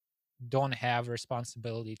don't have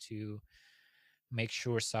responsibility to make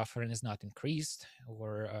sure suffering is not increased,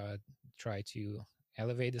 or try to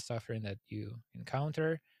elevate the suffering that you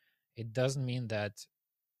encounter. It doesn't mean that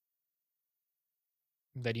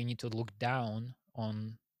you need to look down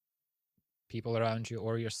on people around you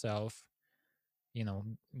or yourself,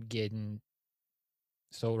 getting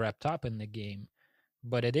so wrapped up in the game.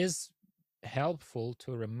 But it is helpful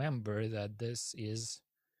to remember that this is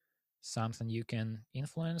something you can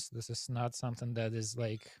influence. This is not something that is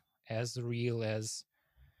like as real as,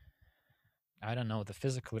 I don't know, the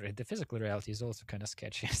physical reality is also kind of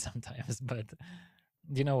sketchy sometimes, but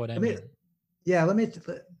you know what I mean?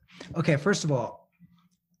 Okay, first of all,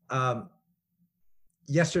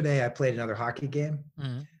 yesterday I played another hockey game.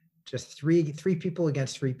 Mm-hmm. Just three people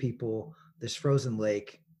against 3 people, this frozen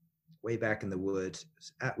lake way back in the woods.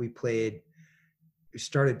 We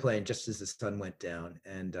started playing just as the sun went down,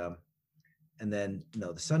 and then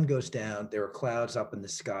the sun goes down. There are clouds up in the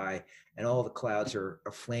sky, and all the clouds are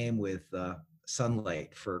aflame with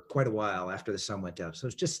sunlight for quite a while after the sun went down. So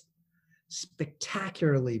it's just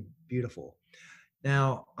spectacularly beautiful.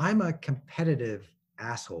 Now, I'm a competitive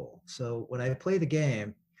asshole, so when I play the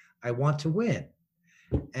game, I want to win,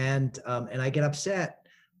 and I get upset.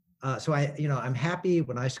 So I'm happy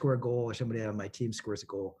when I score a goal or somebody on my team scores a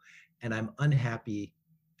goal, and I'm unhappy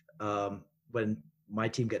when my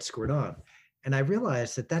team gets scored on. And I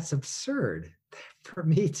realized that that's absurd for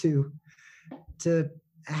me to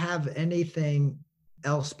have anything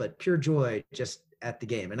else but pure joy just at the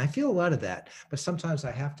game. And I feel a lot of that, but sometimes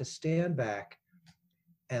I have to stand back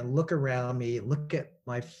and look around me, look at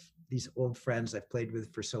these old friends I've played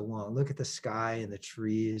with for so long, look at the sky and the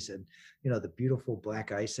trees and, you know, the beautiful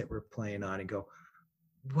black ice that we're playing on, and go,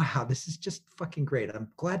 wow, this is just fucking great. I'm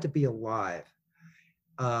glad to be alive.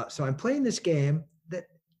 So I'm playing this game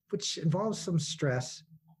which involves some stress,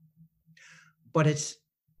 but it's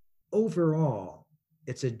overall,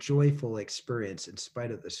 it's a joyful experience in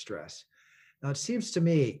spite of the stress. Now, it seems to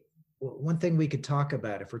me, one thing we could talk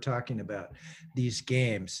about if we're talking about these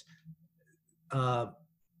games, the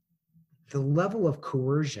level of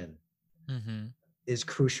coercion is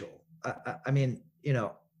crucial. I mean, you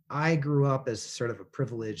know, I grew up as sort of a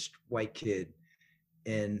privileged white kid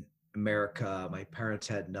in America. My parents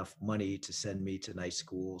had enough money to send me to nice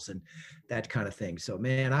schools and that kind of thing. So,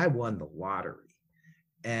 man, I won the lottery,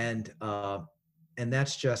 and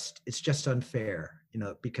it's just unfair, you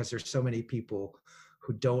know, because there's so many people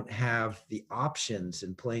who don't have the options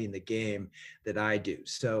in playing the game that I do.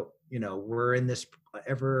 So, you know, we're in this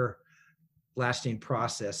everlasting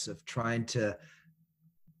process of trying to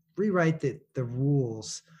rewrite the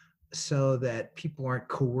rules so that people aren't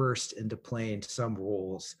coerced into playing some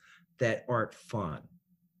roles that aren't fun,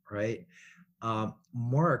 right?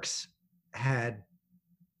 Marx had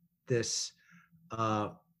this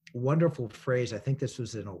wonderful phrase, I think this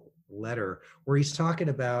was in a letter, where he's talking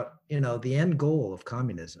about, you know, the end goal of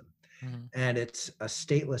communism. And it's a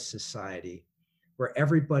stateless society where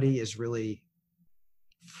everybody is really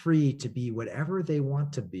free to be whatever they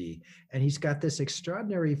want to be. And he's got this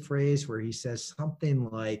extraordinary phrase where he says something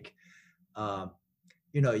like,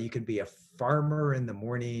 you know, you could be a farmer in the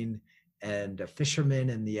morning and a fisherman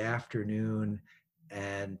in the afternoon.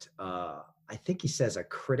 And I think he says a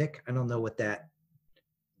critic. I don't know what that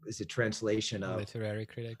is, a translation of. Literary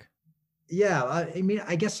critic. Yeah, I mean,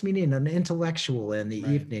 I guess meaning an intellectual in the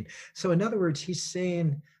evening. So in other words, he's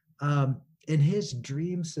saying in his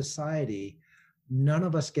dream society, none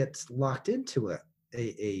of us gets locked into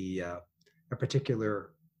a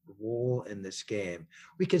particular role in this game.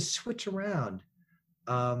 We can switch around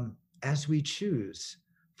as we choose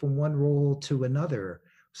from one role to another.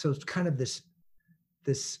 So it's kind of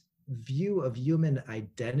this view of human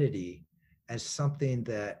identity as something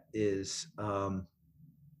that is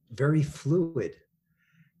very fluid,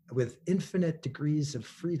 with infinite degrees of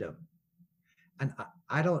freedom, and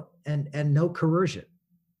I don't, and no coercion,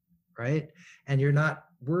 right? And you're not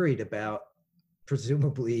worried about,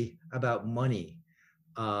 presumably, about money,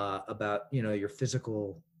 about, you know, your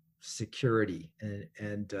physical security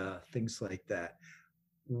and things like that.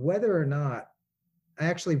 Whether or not, I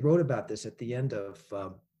actually wrote about this at the end of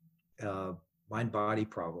Mind Body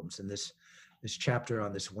Problems, and this chapter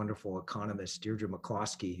on this wonderful economist, Deirdre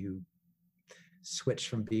McCloskey, who switched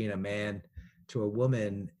from being a man to a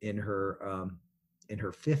woman in her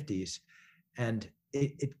 50s, and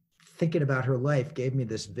it thinking about her life gave me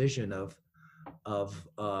this vision of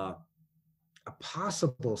a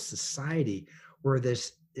possible society where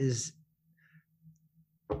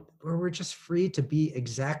where we're just free to be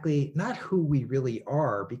exactly not who we really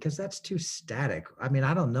are, because that's too static. I mean,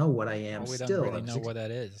 I don't know what I am. Well, we still don't really know what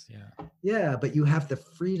that is. Yeah, but you have the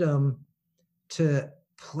freedom to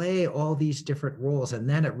play all these different roles, and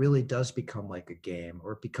then it really does become like a game,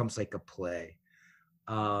 or it becomes like a play.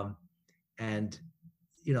 And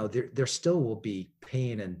you know, there still will be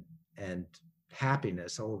pain and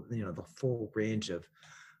happiness, all, you know, the full range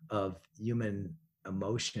of human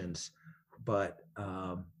emotions, but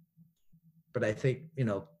I think, you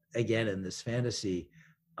know, again, in this fantasy,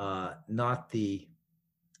 not the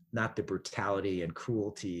brutality and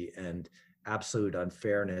cruelty and absolute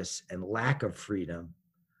unfairness and lack of freedom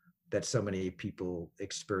that so many people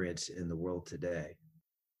experience in the world today.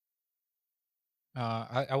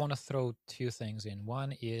 I want to throw two things in.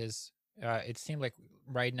 One is, it seemed like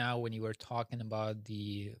right now when you were talking about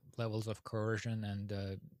the levels of coercion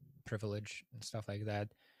and privilege and stuff like that,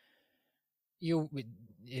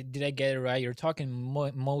 did I get it right? You're talking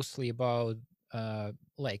mostly about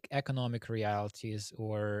like economic realities,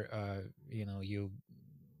 or you know, you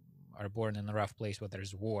are born in a rough place where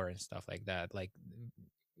there's war and stuff like that, like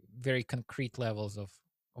very concrete levels of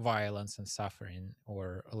violence and suffering,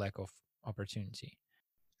 or a lack of opportunity.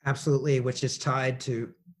 Absolutely, which is tied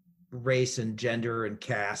to race and gender and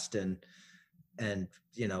caste and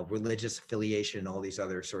you know, religious affiliation, all these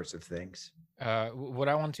other sorts of things. What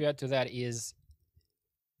I want to add to that is,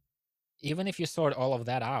 even if you sort all of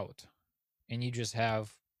that out and you just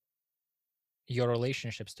have your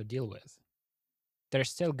relationships to deal with,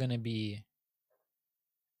 there's still going to be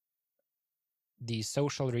these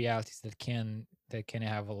social realities that can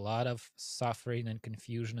have a lot of suffering and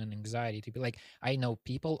confusion and anxiety. To be like, I know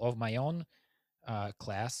people of my own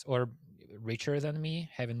class or richer than me,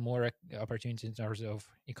 having more opportunities in terms of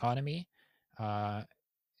economy,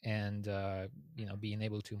 and being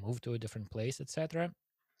able to move to a different place, etc.,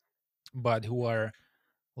 but who are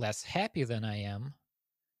less happy than I am,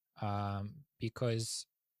 because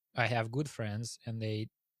I have good friends and they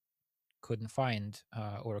couldn't find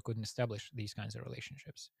or couldn't establish these kinds of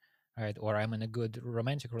relationships, right? Or I'm in a good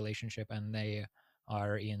romantic relationship and they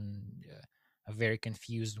are in a very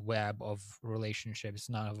confused web of relationships,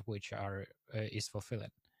 none of which are is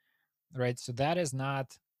fulfilling, right? So that is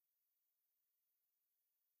not.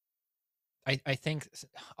 I think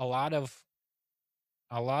a lot of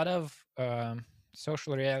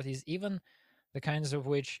social realities, even the kinds of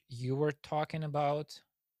which you were talking about,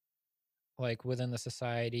 like within the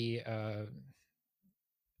society,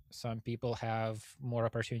 some people have more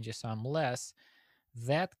opportunities, some less.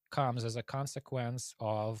 That comes as a consequence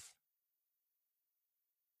of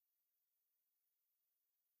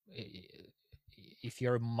if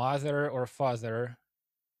your mother or father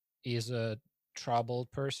is a troubled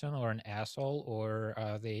person or an asshole, or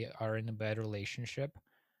they are in a bad relationship,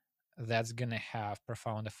 that's gonna have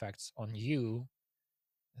profound effects on you.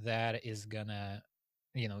 That is gonna,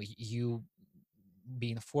 you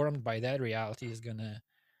being formed by that reality is gonna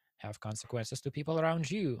have consequences to people around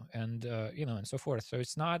you, and and so forth. So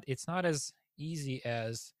it's not as easy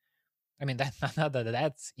as, I mean, not that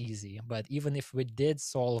that's easy, but even if we did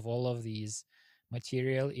solve all of these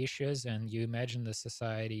material issues, and you imagine the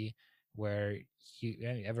society where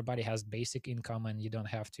everybody has basic income and you don't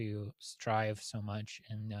have to strive so much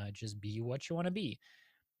and just be what you want to be,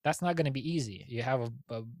 that's not going to be easy. You have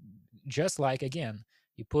just like, again,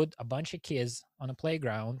 you put a bunch of kids on a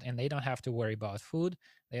playground and they don't have to worry about food,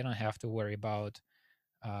 they don't have to worry about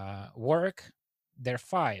work. They're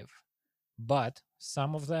 5, but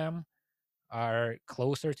some of them are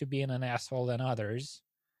closer to being an asshole than others,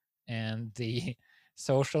 and the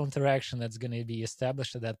social interaction that's going to be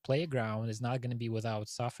established at that playground is not going to be without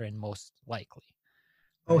suffering, most likely.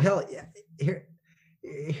 Right? Oh hell yeah!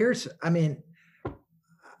 Here's, I mean,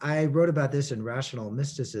 I wrote about this in Rational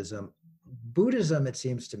Mysticism. Buddhism, it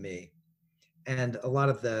seems to me, and a lot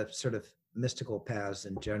of the sort of mystical paths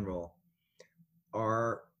in general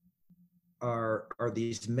are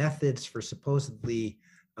these methods for supposedly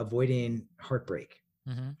avoiding heartbreak.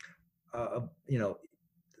 Mm-hmm.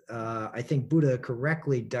 I think Buddha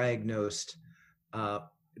correctly diagnosed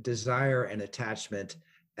desire and attachment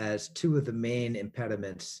as 2 of the main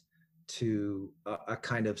impediments to a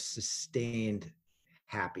kind of sustained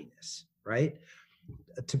happiness, right?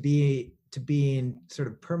 To being sort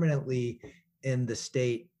of permanently in the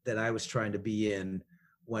state that I was trying to be in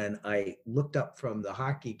when I looked up from the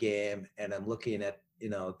hockey game and I'm looking at,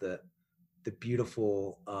 the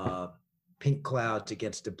beautiful pink clouds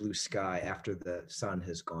against a blue sky after the sun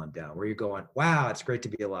has gone down, where you're going, wow, it's great to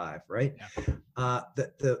be alive, right? Yeah.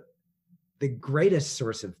 The greatest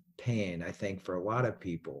source of pain, I think, for a lot of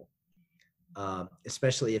people,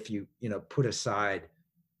 especially if you put aside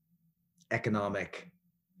economic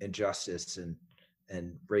injustice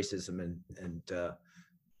and racism and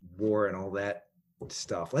war and all that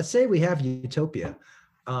stuff. Let's say we have utopia.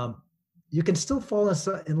 You can still fall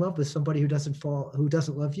in love with somebody who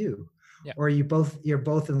doesn't love you. Yeah. Or you're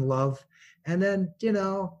both in love, and then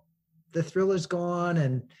the thrill is gone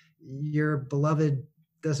and your beloved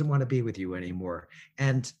doesn't want to be with you anymore,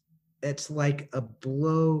 and it's like a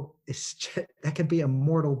blow. That can be a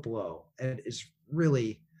mortal blow, and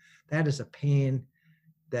that is a pain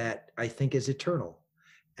that I think is eternal.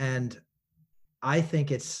 And I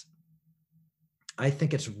think it's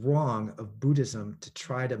wrong of Buddhism to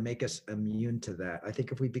try to make us immune to that. I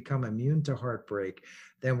think if we become immune to heartbreak,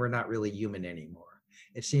 then we're not really human anymore.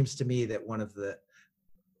 It seems to me that one of the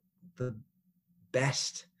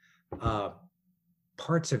best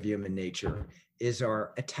parts of human nature is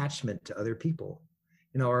our attachment to other people,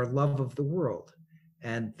 our love of the world.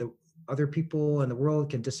 And the other people in the world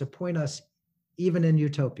can disappoint us even in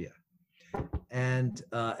utopia. And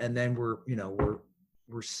then we're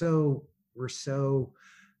so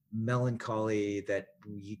melancholy that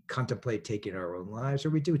we contemplate taking our own lives, or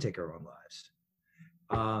we do take our own lives.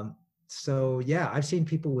 So yeah, I've seen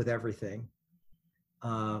people with everything,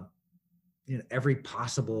 every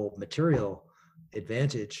possible material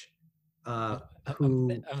advantage. I'm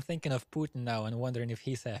thinking of Putin now and wondering if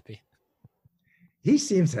he's happy. He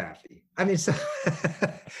seems happy. I mean,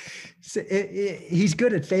 he's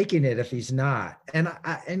good at faking it if he's not. And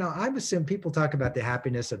I'm assuming people talk about the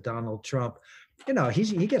happiness of Donald Trump.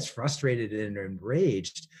 He gets frustrated and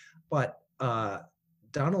enraged, but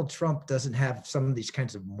Donald Trump doesn't have some of these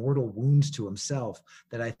kinds of mortal wounds to himself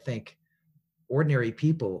that I think ordinary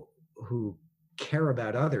people who care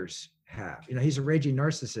about others have. You know, he's a raging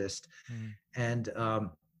narcissist, and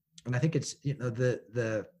I think it's, you know,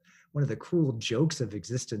 the one of the cruel jokes of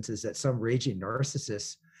existence is that some raging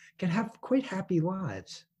narcissists can have quite happy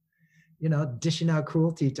lives, you know, dishing out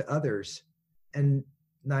cruelty to others and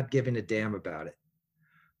not giving a damn about it.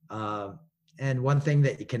 And one thing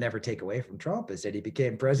that you can never take away from Trump is that he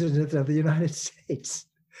became president of the United States.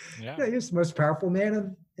 Yeah. You know, he was the most powerful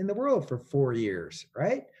man in the world for 4 years,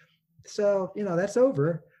 right? So, you know, that's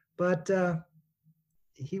over, but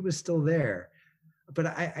he was still there. But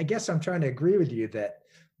I guess I'm trying to agree with you that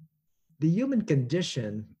the human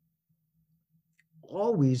condition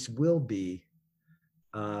always will be,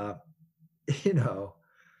 you know,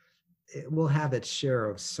 it will have its share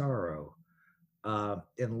of sorrow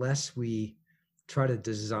unless we try to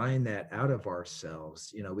design that out of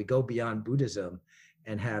ourselves. You know, we go beyond Buddhism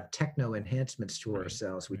and have techno enhancements to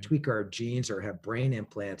ourselves. We tweak our genes or have brain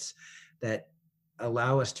implants that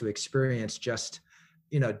allow us to experience just,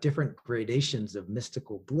 you know, different gradations of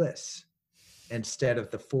mystical bliss instead of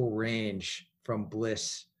the full range from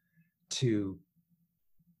bliss to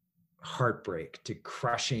heartbreak to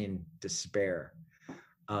crushing despair,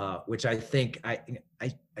 which I think I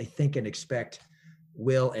think and expect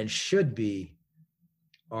will and should be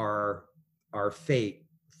our fate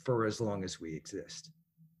for as long as we exist.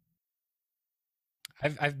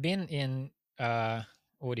 I've been in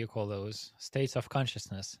what do you call those, states of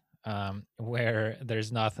consciousness, where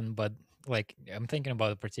there's nothing but, like, I'm thinking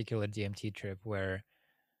about a particular DMT trip where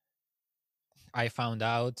I found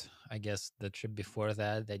out, I guess the trip before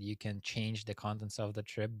that, that you can change the contents of the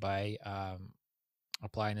trip by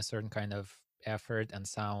applying a certain kind of effort and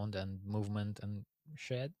sound and movement and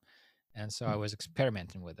shit. And so I was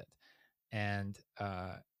experimenting with it, and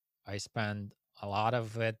I spent a lot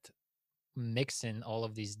of it mixing all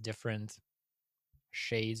of these different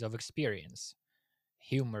shades of experience: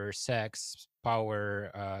 humor, sex,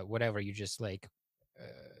 power, whatever. You just like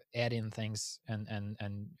add in things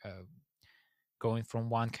and going from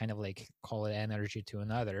one kind of, like, call it energy to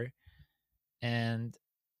another. And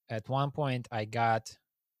at one point I got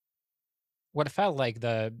what felt like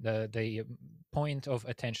the point of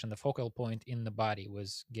attention, the focal point in the body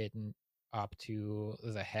was getting up to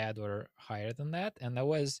the head or higher than that. And that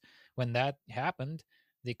was when that happened,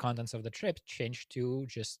 the contents of the trip changed to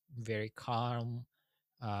just very calm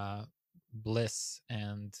bliss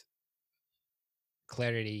and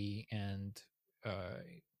clarity, and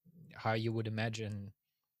how you would imagine,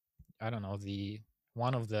 I don't know, the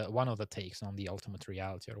one of the takes on the ultimate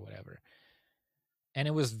reality or whatever. And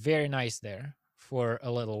it was very nice there for a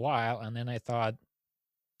little while, and then I thought,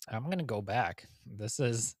 I'm gonna go back. This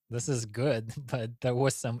is good, but there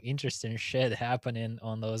was some interesting shit happening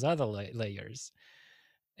on those other layers,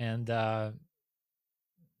 and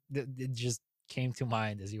it just came to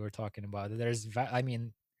mind as you were talking about it. There's, I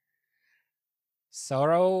mean,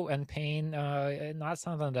 sorrow and pain, not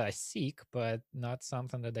something that I seek, but not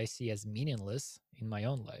something that I see as meaningless in my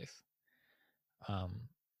own life.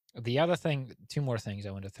 The other thing, two more things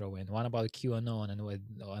I want to throw in. One about QAnon, and with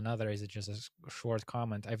another is just a short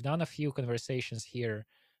comment. I've done a few conversations here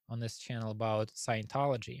on this channel about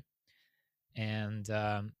Scientology, and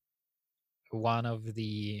one of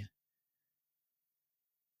the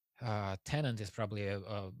tenant is probably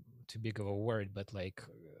a too big of a word, but like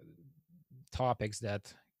topics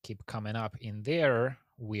that keep coming up in their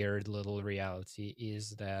weird little reality is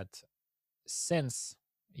that since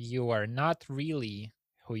you are not really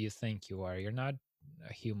who you think you are, you're not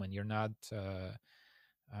a human, you're not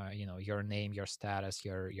you know, your name, your status,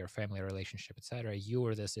 your family relationship, etc. You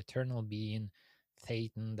are this eternal being,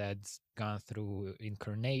 Thetan, that's gone through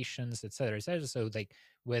incarnations, etc., etc. So, like,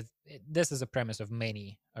 with this is a premise of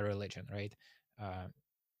many a religion, right?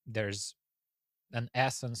 There's an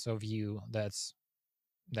essence of you that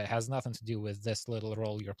has nothing to do with this little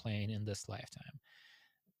role you're playing in this lifetime.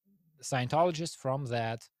 Scientologists from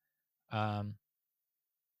that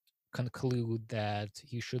conclude that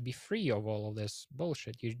you should be free of all of this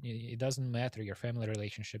bullshit. It doesn't matter. Your family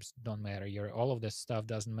relationships don't matter. All of this stuff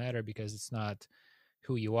doesn't matter because it's not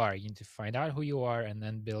who you are. You need to find out who you are and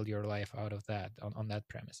then build your life out of that, on that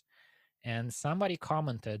premise. And somebody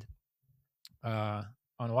commented on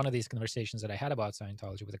one of these conversations that I had about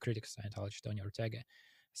Scientology with a critic of Scientology, Tony Ortega.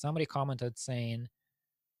 Somebody commented saying,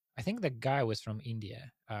 I think the guy was from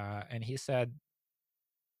India, and he said,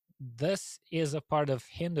 this is a part of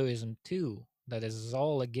Hinduism too, that is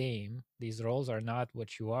all a game. These roles are not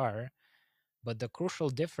what you are. But the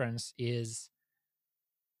crucial difference is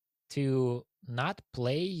to not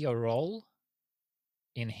play your role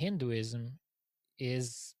in Hinduism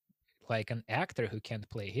is like an actor who can't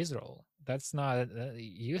play his role. That's not,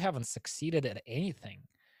 you haven't succeeded at anything.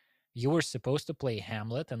 You were supposed to play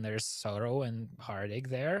Hamlet, and there's sorrow and heartache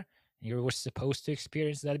there. You were supposed to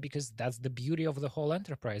experience that because that's the beauty of the whole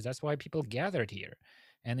enterprise. That's why people gathered here.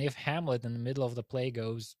 And if Hamlet in the middle of the play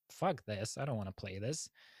goes, fuck this, I don't want to play this,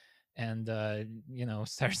 and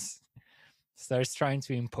starts trying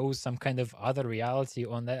to impose some kind of other reality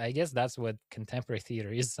on that, I guess that's what contemporary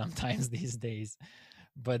theater is sometimes these days.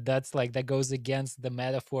 But that's like, that goes against the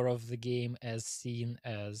metaphor of the game as seen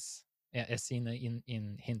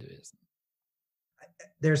in Hinduism.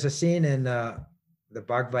 There's a scene in the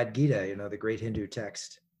Bhagavad Gita, the great Hindu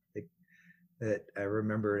text, that I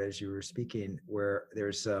remembered as you were speaking, where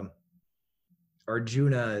there's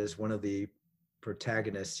Arjuna is one of the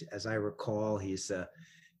protagonists. As I recall, he's a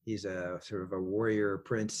sort of a warrior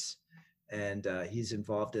prince, and he's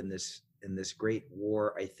involved in this great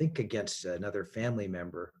war, I think, against another family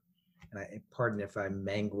member. And pardon if I'm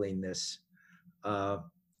mangling this.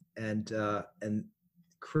 And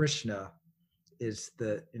Krishna is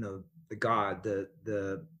the god,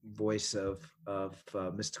 the voice of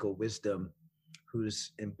mystical wisdom,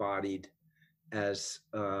 who's embodied as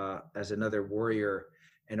another warrior.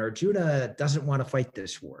 And Arjuna doesn't want to fight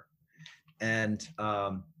this war, and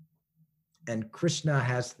Krishna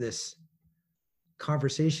has this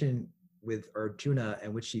conversation with Arjuna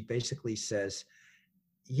in which he basically says,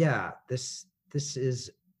 yeah, this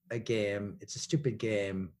is a game. It's a stupid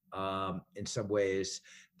game. In some ways,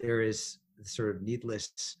 there is sort of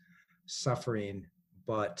needless suffering,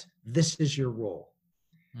 but this is your role,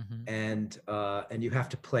 and you have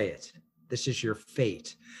to play it. This is your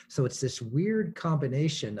fate. So it's this weird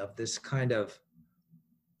combination of this kind of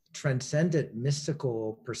transcendent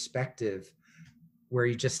mystical perspective where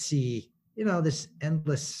you just see, this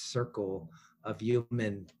endless circle of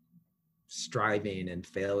human striving and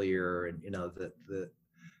failure, and the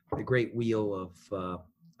great wheel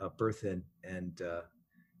of birth and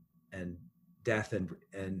death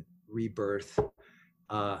and rebirth,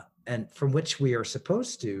 and from which we are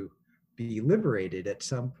supposed to be liberated at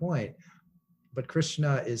some point. But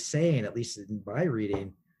Krishna is saying, at least in my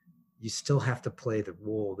reading, you still have to play the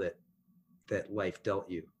role that life dealt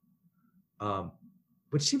you,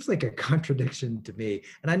 which seems like a contradiction to me.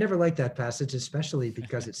 And I never liked that passage, especially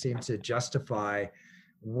because it seems to justify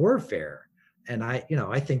warfare. And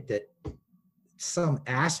I think that some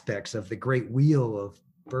aspects of the great wheel of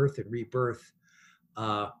birth and rebirth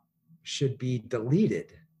should be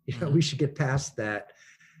deleted. We should get past that.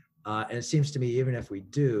 And it seems to me, even if we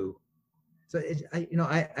do, so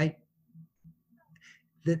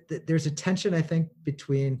there's a tension, I think,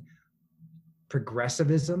 between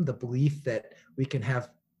progressivism, the belief that we can have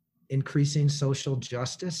increasing social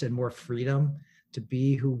justice and more freedom to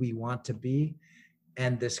be who we want to be,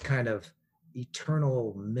 and this kind of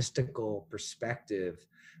eternal mystical perspective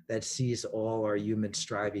that sees all our human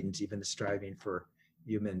strivings, even the striving for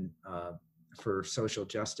for social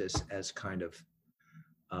justice, as kind of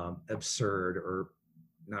absurd or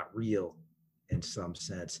not real in some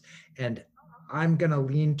sense. And I'm going to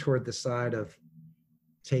lean toward the side of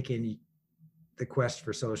taking the quest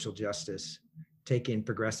for social justice, taking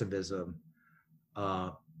progressivism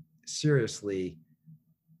seriously,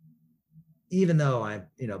 even though I'm,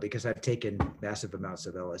 because I've taken massive amounts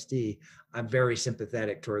of LSD, I'm very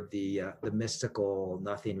sympathetic toward the mystical,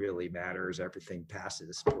 nothing really matters, everything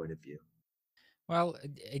passes point of view. Well,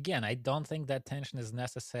 again, I don't think that tension is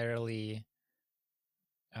necessarily,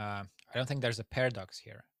 I don't think there's a paradox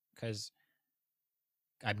here, because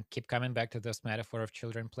I keep coming back to this metaphor of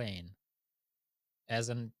children playing. As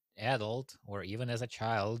an adult, or even as a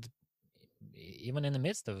child, even in the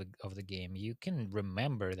midst of the game, you can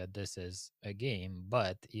remember that this is a game,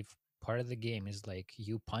 but if part of the game is like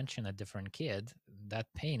you punching a different kid, that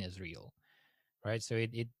pain is real, right? So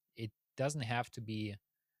it doesn't have to be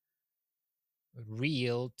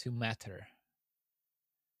real to matter,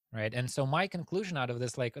 right? And so my conclusion out of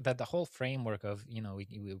this, like, that the whole framework of,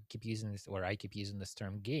 we keep using this, or I keep using this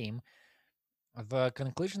term game, the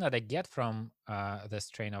conclusion that I get from this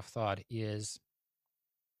train of thought is,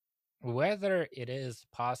 whether it is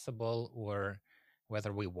possible or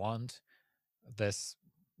whether we want this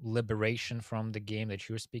liberation from the game that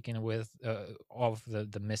you're speaking with, of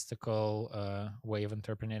the mystical way of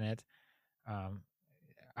interpreting it,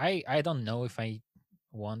 I don't know if I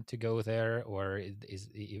want to go there, or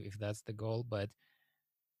if that's the goal. But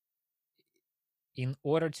in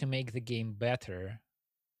order to make the game better,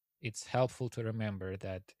 it's helpful to remember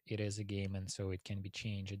that it is a game, and so it can be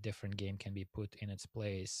changed. A different game can be put in its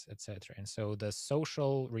place, etc. And so the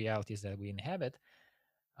social realities that we inhabit,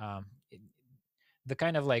 the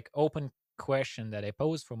kind of like open question that I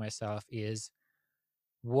pose for myself is,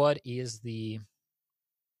 what are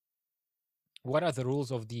the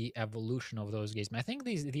rules of the evolution of those games? I think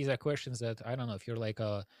these are questions that, I don't know, if you're like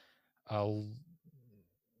a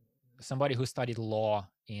somebody who studied law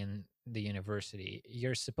in the university,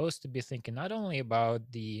 you're supposed to be thinking not only about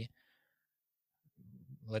the,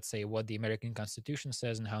 let's say, what the American Constitution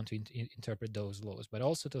says and how to interpret those laws, but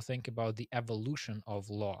also to think about the evolution of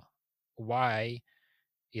law. Why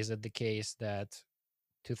is it the case that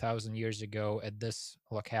 2000 years ago at this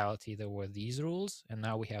locality there were these rules, and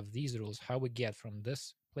now we have these rules? How we get from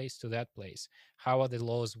this place to that place? How are the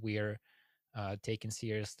laws we're taken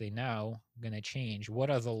seriously now going to change? What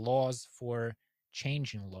are the laws for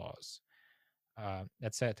changing laws,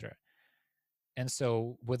 etc.? And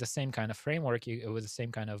so with the same kind of framework, with the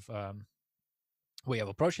same kind of way of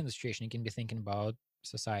approaching the situation, you can be thinking about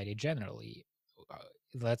society generally.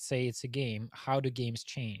 Let's say it's a game. How do games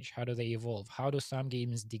change? How do they evolve? How do some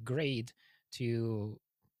games degrade to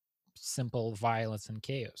simple violence and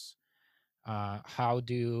chaos? How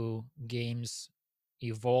do games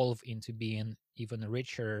evolve into being even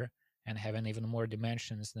richer and having even more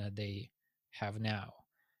dimensions than they have now?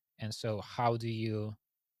 And so how do you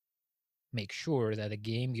make sure that the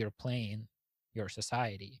game you're playing, your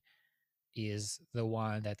society, is the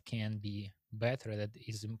one that can be better, that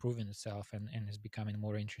is improving itself and is becoming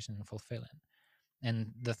more interesting and fulfilling?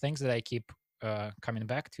 And the things that I keep coming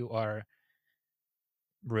back to are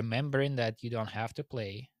remembering that you don't have to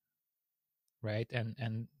play, right?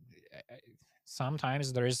 And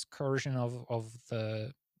sometimes there is coercion of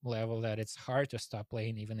the level that it's hard to stop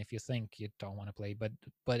playing, even if you think you don't want to play.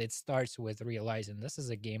 But it starts with realizing this is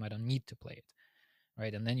a game, I don't need to play it,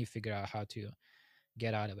 right? And then you figure out how to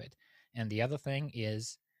get out of it. And the other thing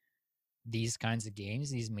is, these kinds of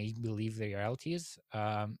games, these make-believe realities,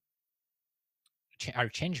 are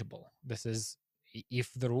changeable. This is,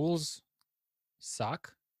 if the rules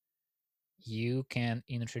suck, you can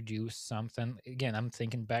introduce something. Again, I'm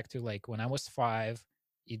thinking back to like when I was 5,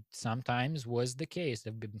 it sometimes was the case.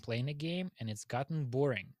 I've been playing a game and it's gotten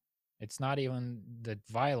boring. It's not even that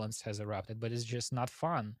violence has erupted, but it's just not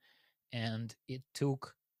fun. And it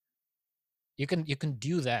took, you can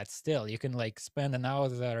do that still. You can like spend an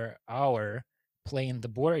hour playing the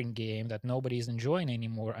boring game that nobody's enjoying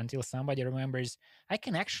anymore until somebody remembers, I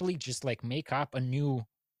can actually just like make up a new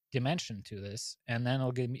dimension to this, and then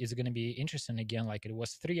it's going to be interesting again, like it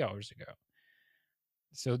was 3 hours ago.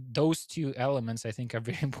 So those two elements I think are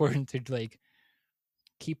very important to like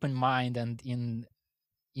keep in mind, and in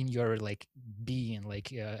your like being,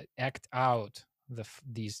 like act out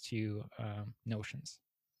these two notions.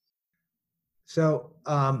 So,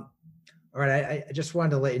 all right, I just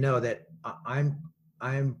wanted to let you know that I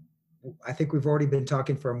think we've already been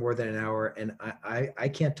talking for more than an hour, and I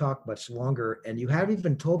can't talk much longer. And you haven't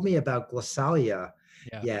even told me about glossalia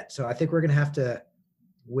yet, so I think we're gonna have to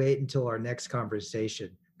wait until our next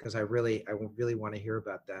conversation, because I really want to hear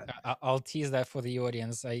about that. I'll tease that for the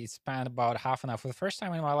audience. I spent about half an hour, for the first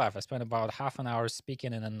time in my life, I spent about half an hour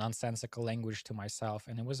speaking in a nonsensical language to myself,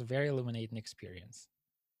 and it was a very illuminating experience.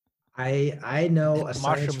 I know a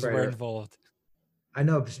science mushrooms writer. were involved. I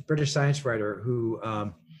know a British science writer who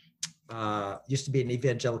used to be an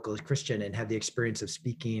evangelical Christian and had the experience of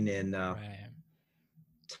speaking in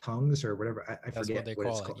tongues or whatever. I forget what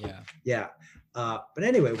it's called. Yeah. But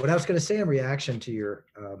anyway, what I was going to say in reaction to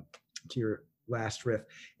your last riff,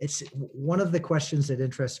 it's one of the questions that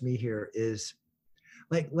interests me here is,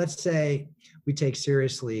 like, let's say we take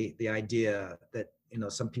seriously the idea that, you know,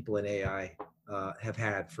 some people in AI have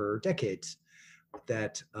had for decades,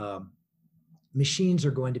 that machines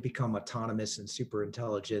are going to become autonomous and super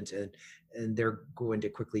intelligent, and they're going to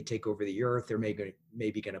quickly take over the earth. They're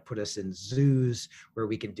maybe going to put us in zoos where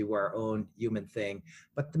we can do our own human thing.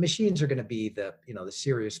 But the machines are going to be the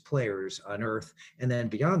serious players on earth and then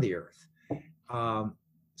beyond the earth.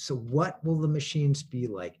 So what will the machines be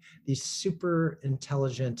like? These super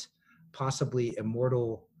intelligent, possibly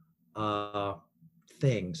immortal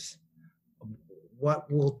things. What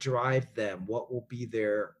will drive them? What will be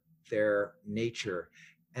their nature?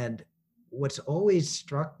 And what's always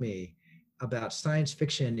struck me about science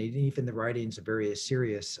fiction, and even the writings of various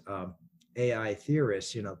serious AI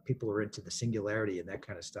theorists, people who are into the singularity and that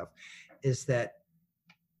kind of stuff, is that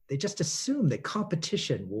they just assume that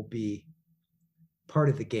competition will be part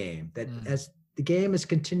of the game, that as the game has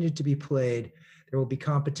continued to be played, there will be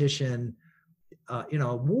competition,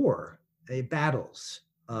 war, battles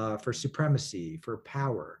for supremacy, for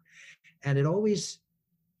power. And it always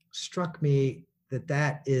struck me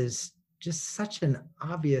that is just such an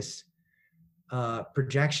obvious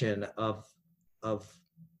projection of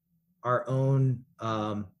our own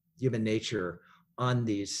human nature on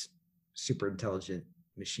these super intelligent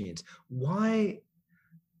machines. Why?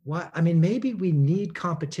 I mean, maybe we need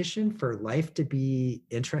competition for life to be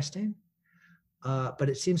interesting, but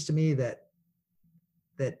it seems to me that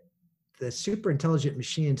the super intelligent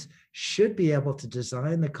machines should be able to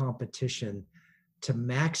design the competition to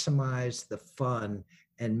maximize the fun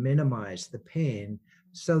and minimize the pain,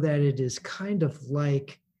 so that it is kind of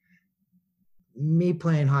like me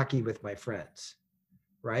playing hockey with my friends,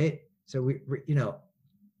 right? So we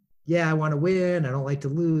yeah, I want to win, I don't like to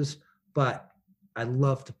lose, but I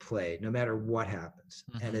love to play no matter what happens.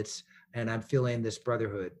 Mm-hmm. And I'm feeling this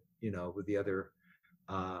brotherhood, with the other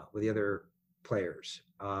players.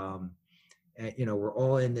 And we're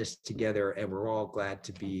all in this together, and we're all glad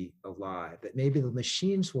to be alive. That maybe the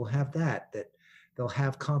machines will have that they'll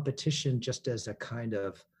have competition just as a kind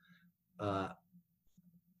of a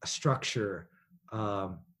structure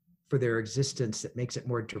for their existence that makes it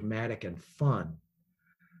more dramatic and fun,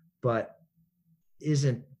 but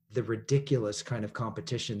isn't the ridiculous kind of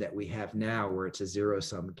competition that we have now, where it's a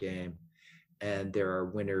zero-sum game and there are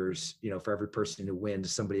winners. For every person who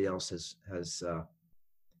wins, somebody else has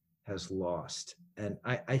lost. And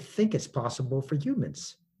I think it's possible for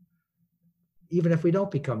humans, even if we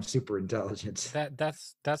don't become super intelligent.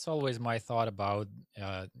 That's always my thought about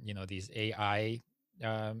these AI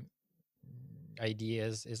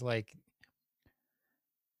ideas. Is like,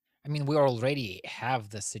 I mean, we already have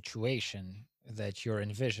the situation that you're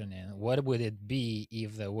envisioning. What would it be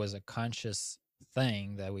if there was a conscious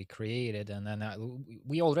thing that we created, and then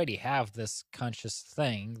we already have this conscious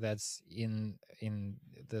thing that's in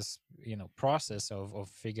this process of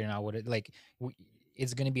figuring out what it like.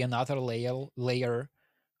 It's going to be another layer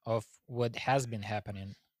of what has been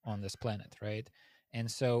happening on this planet, right? And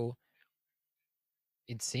so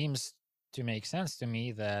it seems to make sense to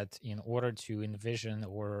me that in order to envision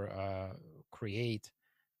or create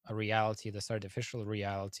a reality, this artificial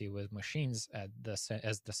reality with machines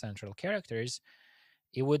as the central characters,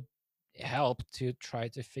 it would help to try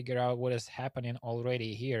to figure out what is happening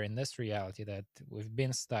already here in this reality that we've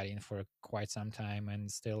been studying for quite some time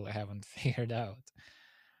and still haven't figured out.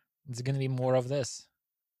 It's going to be more of this.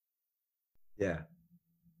 Yeah,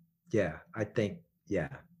 I think, yeah.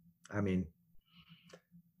 I mean,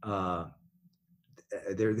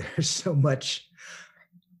 there's so much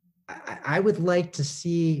I would like to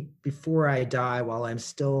see before I die, while I'm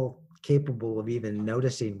still capable of even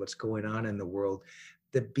noticing what's going on in the world,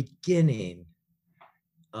 the beginning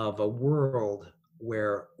of a world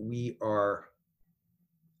where where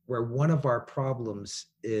one of our problems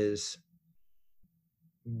is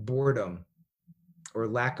boredom or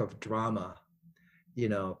lack of drama,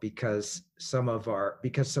 because some of our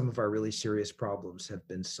really serious problems have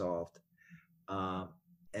been solved. Uh,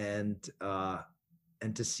 and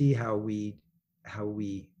to see how we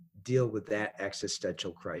deal with that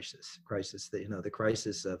existential crisis, the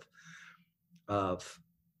crisis of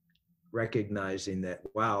recognizing that,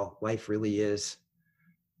 wow, life really is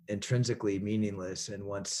intrinsically meaningless, and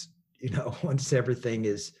once once everything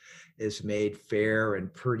is made fair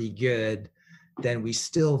and pretty good, then we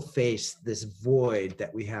still face this void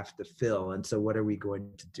that we have to fill. And so what are we going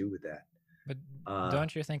to do with that? But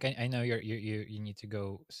don't you think, I know you need to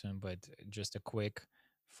go soon, but just a quick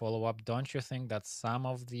follow-up, don't you think that some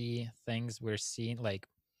of the things we're seeing, like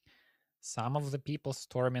some of the people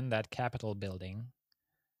storming that Capitol building,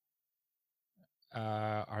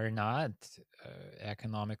 are not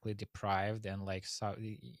economically deprived, and like some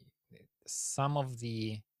of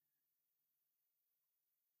the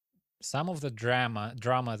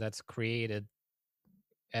drama that's created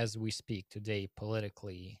as we speak today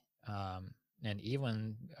politically, and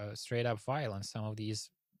even straight up violence, some of these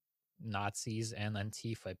Nazis and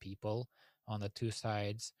Antifa people on the two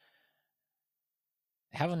sides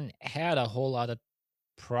haven't had a whole lot of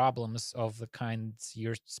problems of the kinds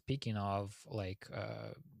you're speaking of, like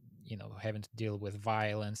having to deal with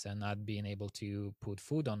violence and not being able to put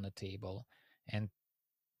food on the table. And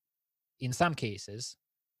in some cases,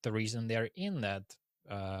 the reason they're in that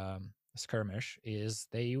skirmish is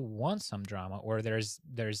they want some drama, or there's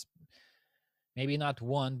maybe not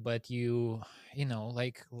one, but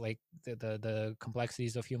like the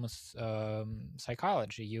complexities of human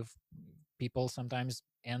psychology. People sometimes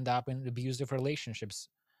end up in abusive relationships,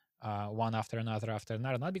 one after another,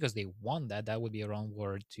 not because they want that would be a wrong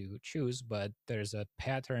word to choose, but there's a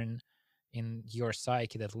pattern in your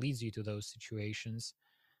psyche that leads you to those situations.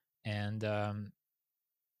 And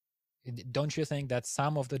don't you think that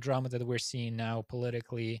some of the drama that we're seeing now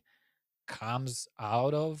politically comes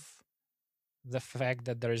out of the fact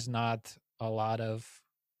that there's not a lot of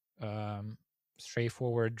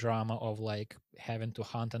straightforward drama of like having to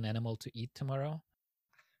hunt an animal to eat tomorrow?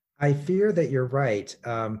 I fear that you're right.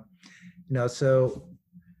 So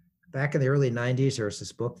back in the early 90s, there was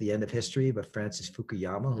this book, The End of History, by Francis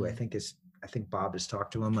Fukuyama, who I think Bob has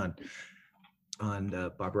talked to him on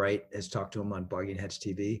Bob Wright has talked to him on Blogging Heads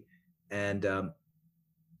TV. And,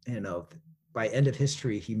 by end of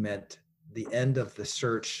history, he meant the end of the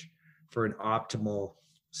search for an optimal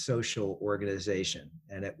social organization.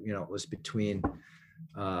 And it was between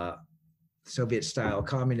Soviet-style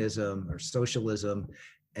communism or socialism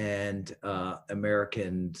and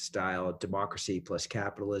American-style democracy plus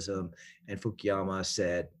capitalism. And Fukuyama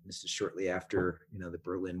said, this is shortly after, the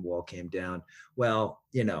Berlin Wall came down, well,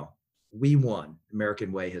 we won.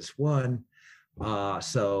 American way has won.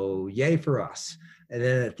 So yay for us. And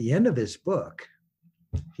then at the end of his book,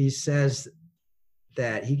 he says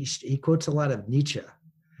that he quotes a lot of Nietzsche.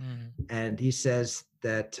 And he says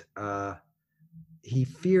that he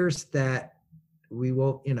fears that we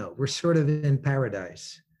won't, we're sort of in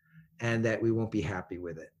paradise and that we won't be happy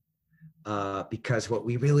with it. Because what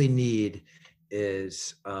we really need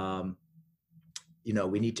is,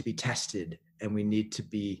 we need to be tested and we need to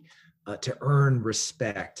be, to earn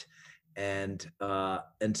respect. And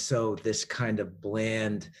so this kind of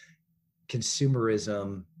bland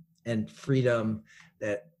consumerism and freedom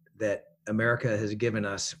that America has given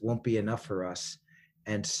us won't be enough for us.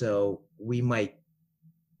 And so we might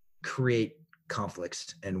create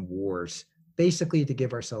conflicts and wars basically to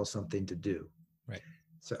give ourselves something to do. Right.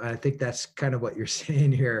 So I think that's kind of what you're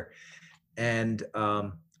saying here. And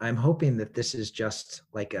I'm hoping that this is just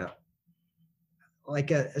like a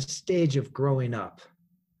stage of growing up,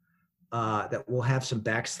 that we'll have some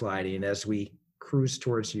backsliding as we cruise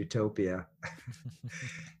towards utopia.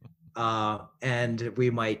 And we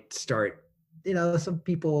might start, some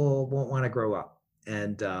people won't want to grow up,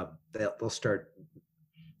 and they'll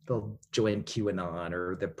join QAnon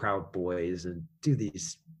or the Proud Boys and do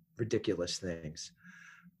these ridiculous things.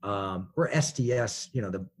 Or SDS,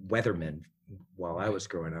 the Weathermen while I was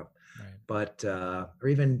growing up. Right. But, or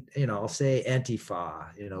even, I'll say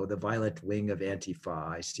Antifa, the violent wing of Antifa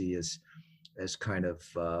I see as kind of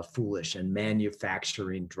foolish and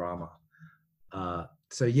manufacturing drama.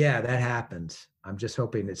 So yeah, that happens. I'm just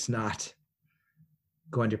hoping it's not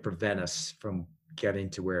going to prevent us from getting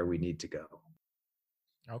to where we need to go.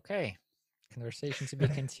 Okay. Conversation to be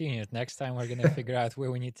continued. Next time we're going to figure out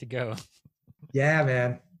where we need to go. Yeah,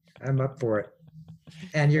 man. I'm up for it.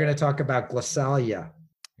 And you're going to talk about glossalia.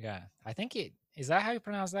 Yeah. I think is that how you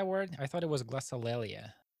pronounce that word? I thought it was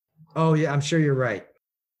glossolalia. Oh yeah, I'm sure you're right.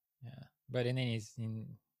 Yeah. But in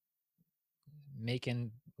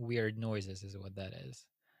making weird noises is what that is.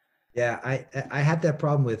 Yeah, I had that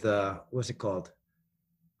problem with what's it called?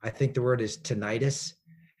 I think the word is tinnitus,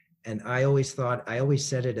 and I always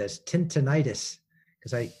said it as tintinitis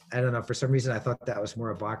because I don't know, for some reason I thought that was more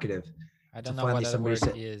evocative. I don't know what that word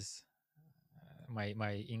is.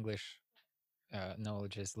 My English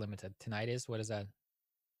knowledge is limited. Tinnitus, what is that?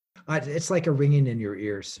 It's like a ringing in your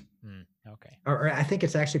ears. Okay. Or I think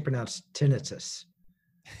it's actually pronounced tinnitus.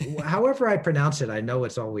 However I pronounce it, I know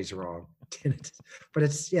it's always wrong. But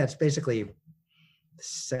it's basically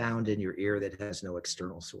sound in your ear that has no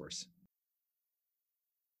external source.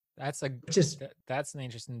 That's an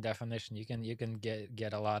interesting definition. You can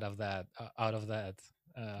get a lot of that out of that.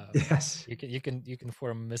 Yes. You can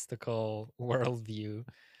form mystical worldview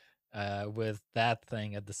with that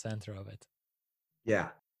thing at the center of it. Yeah.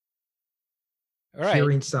 All right.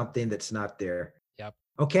 Hearing something that's not there. Yep.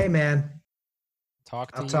 Okay, man. I'll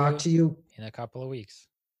talk to you in a couple of weeks.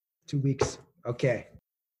 2 weeks. Okay.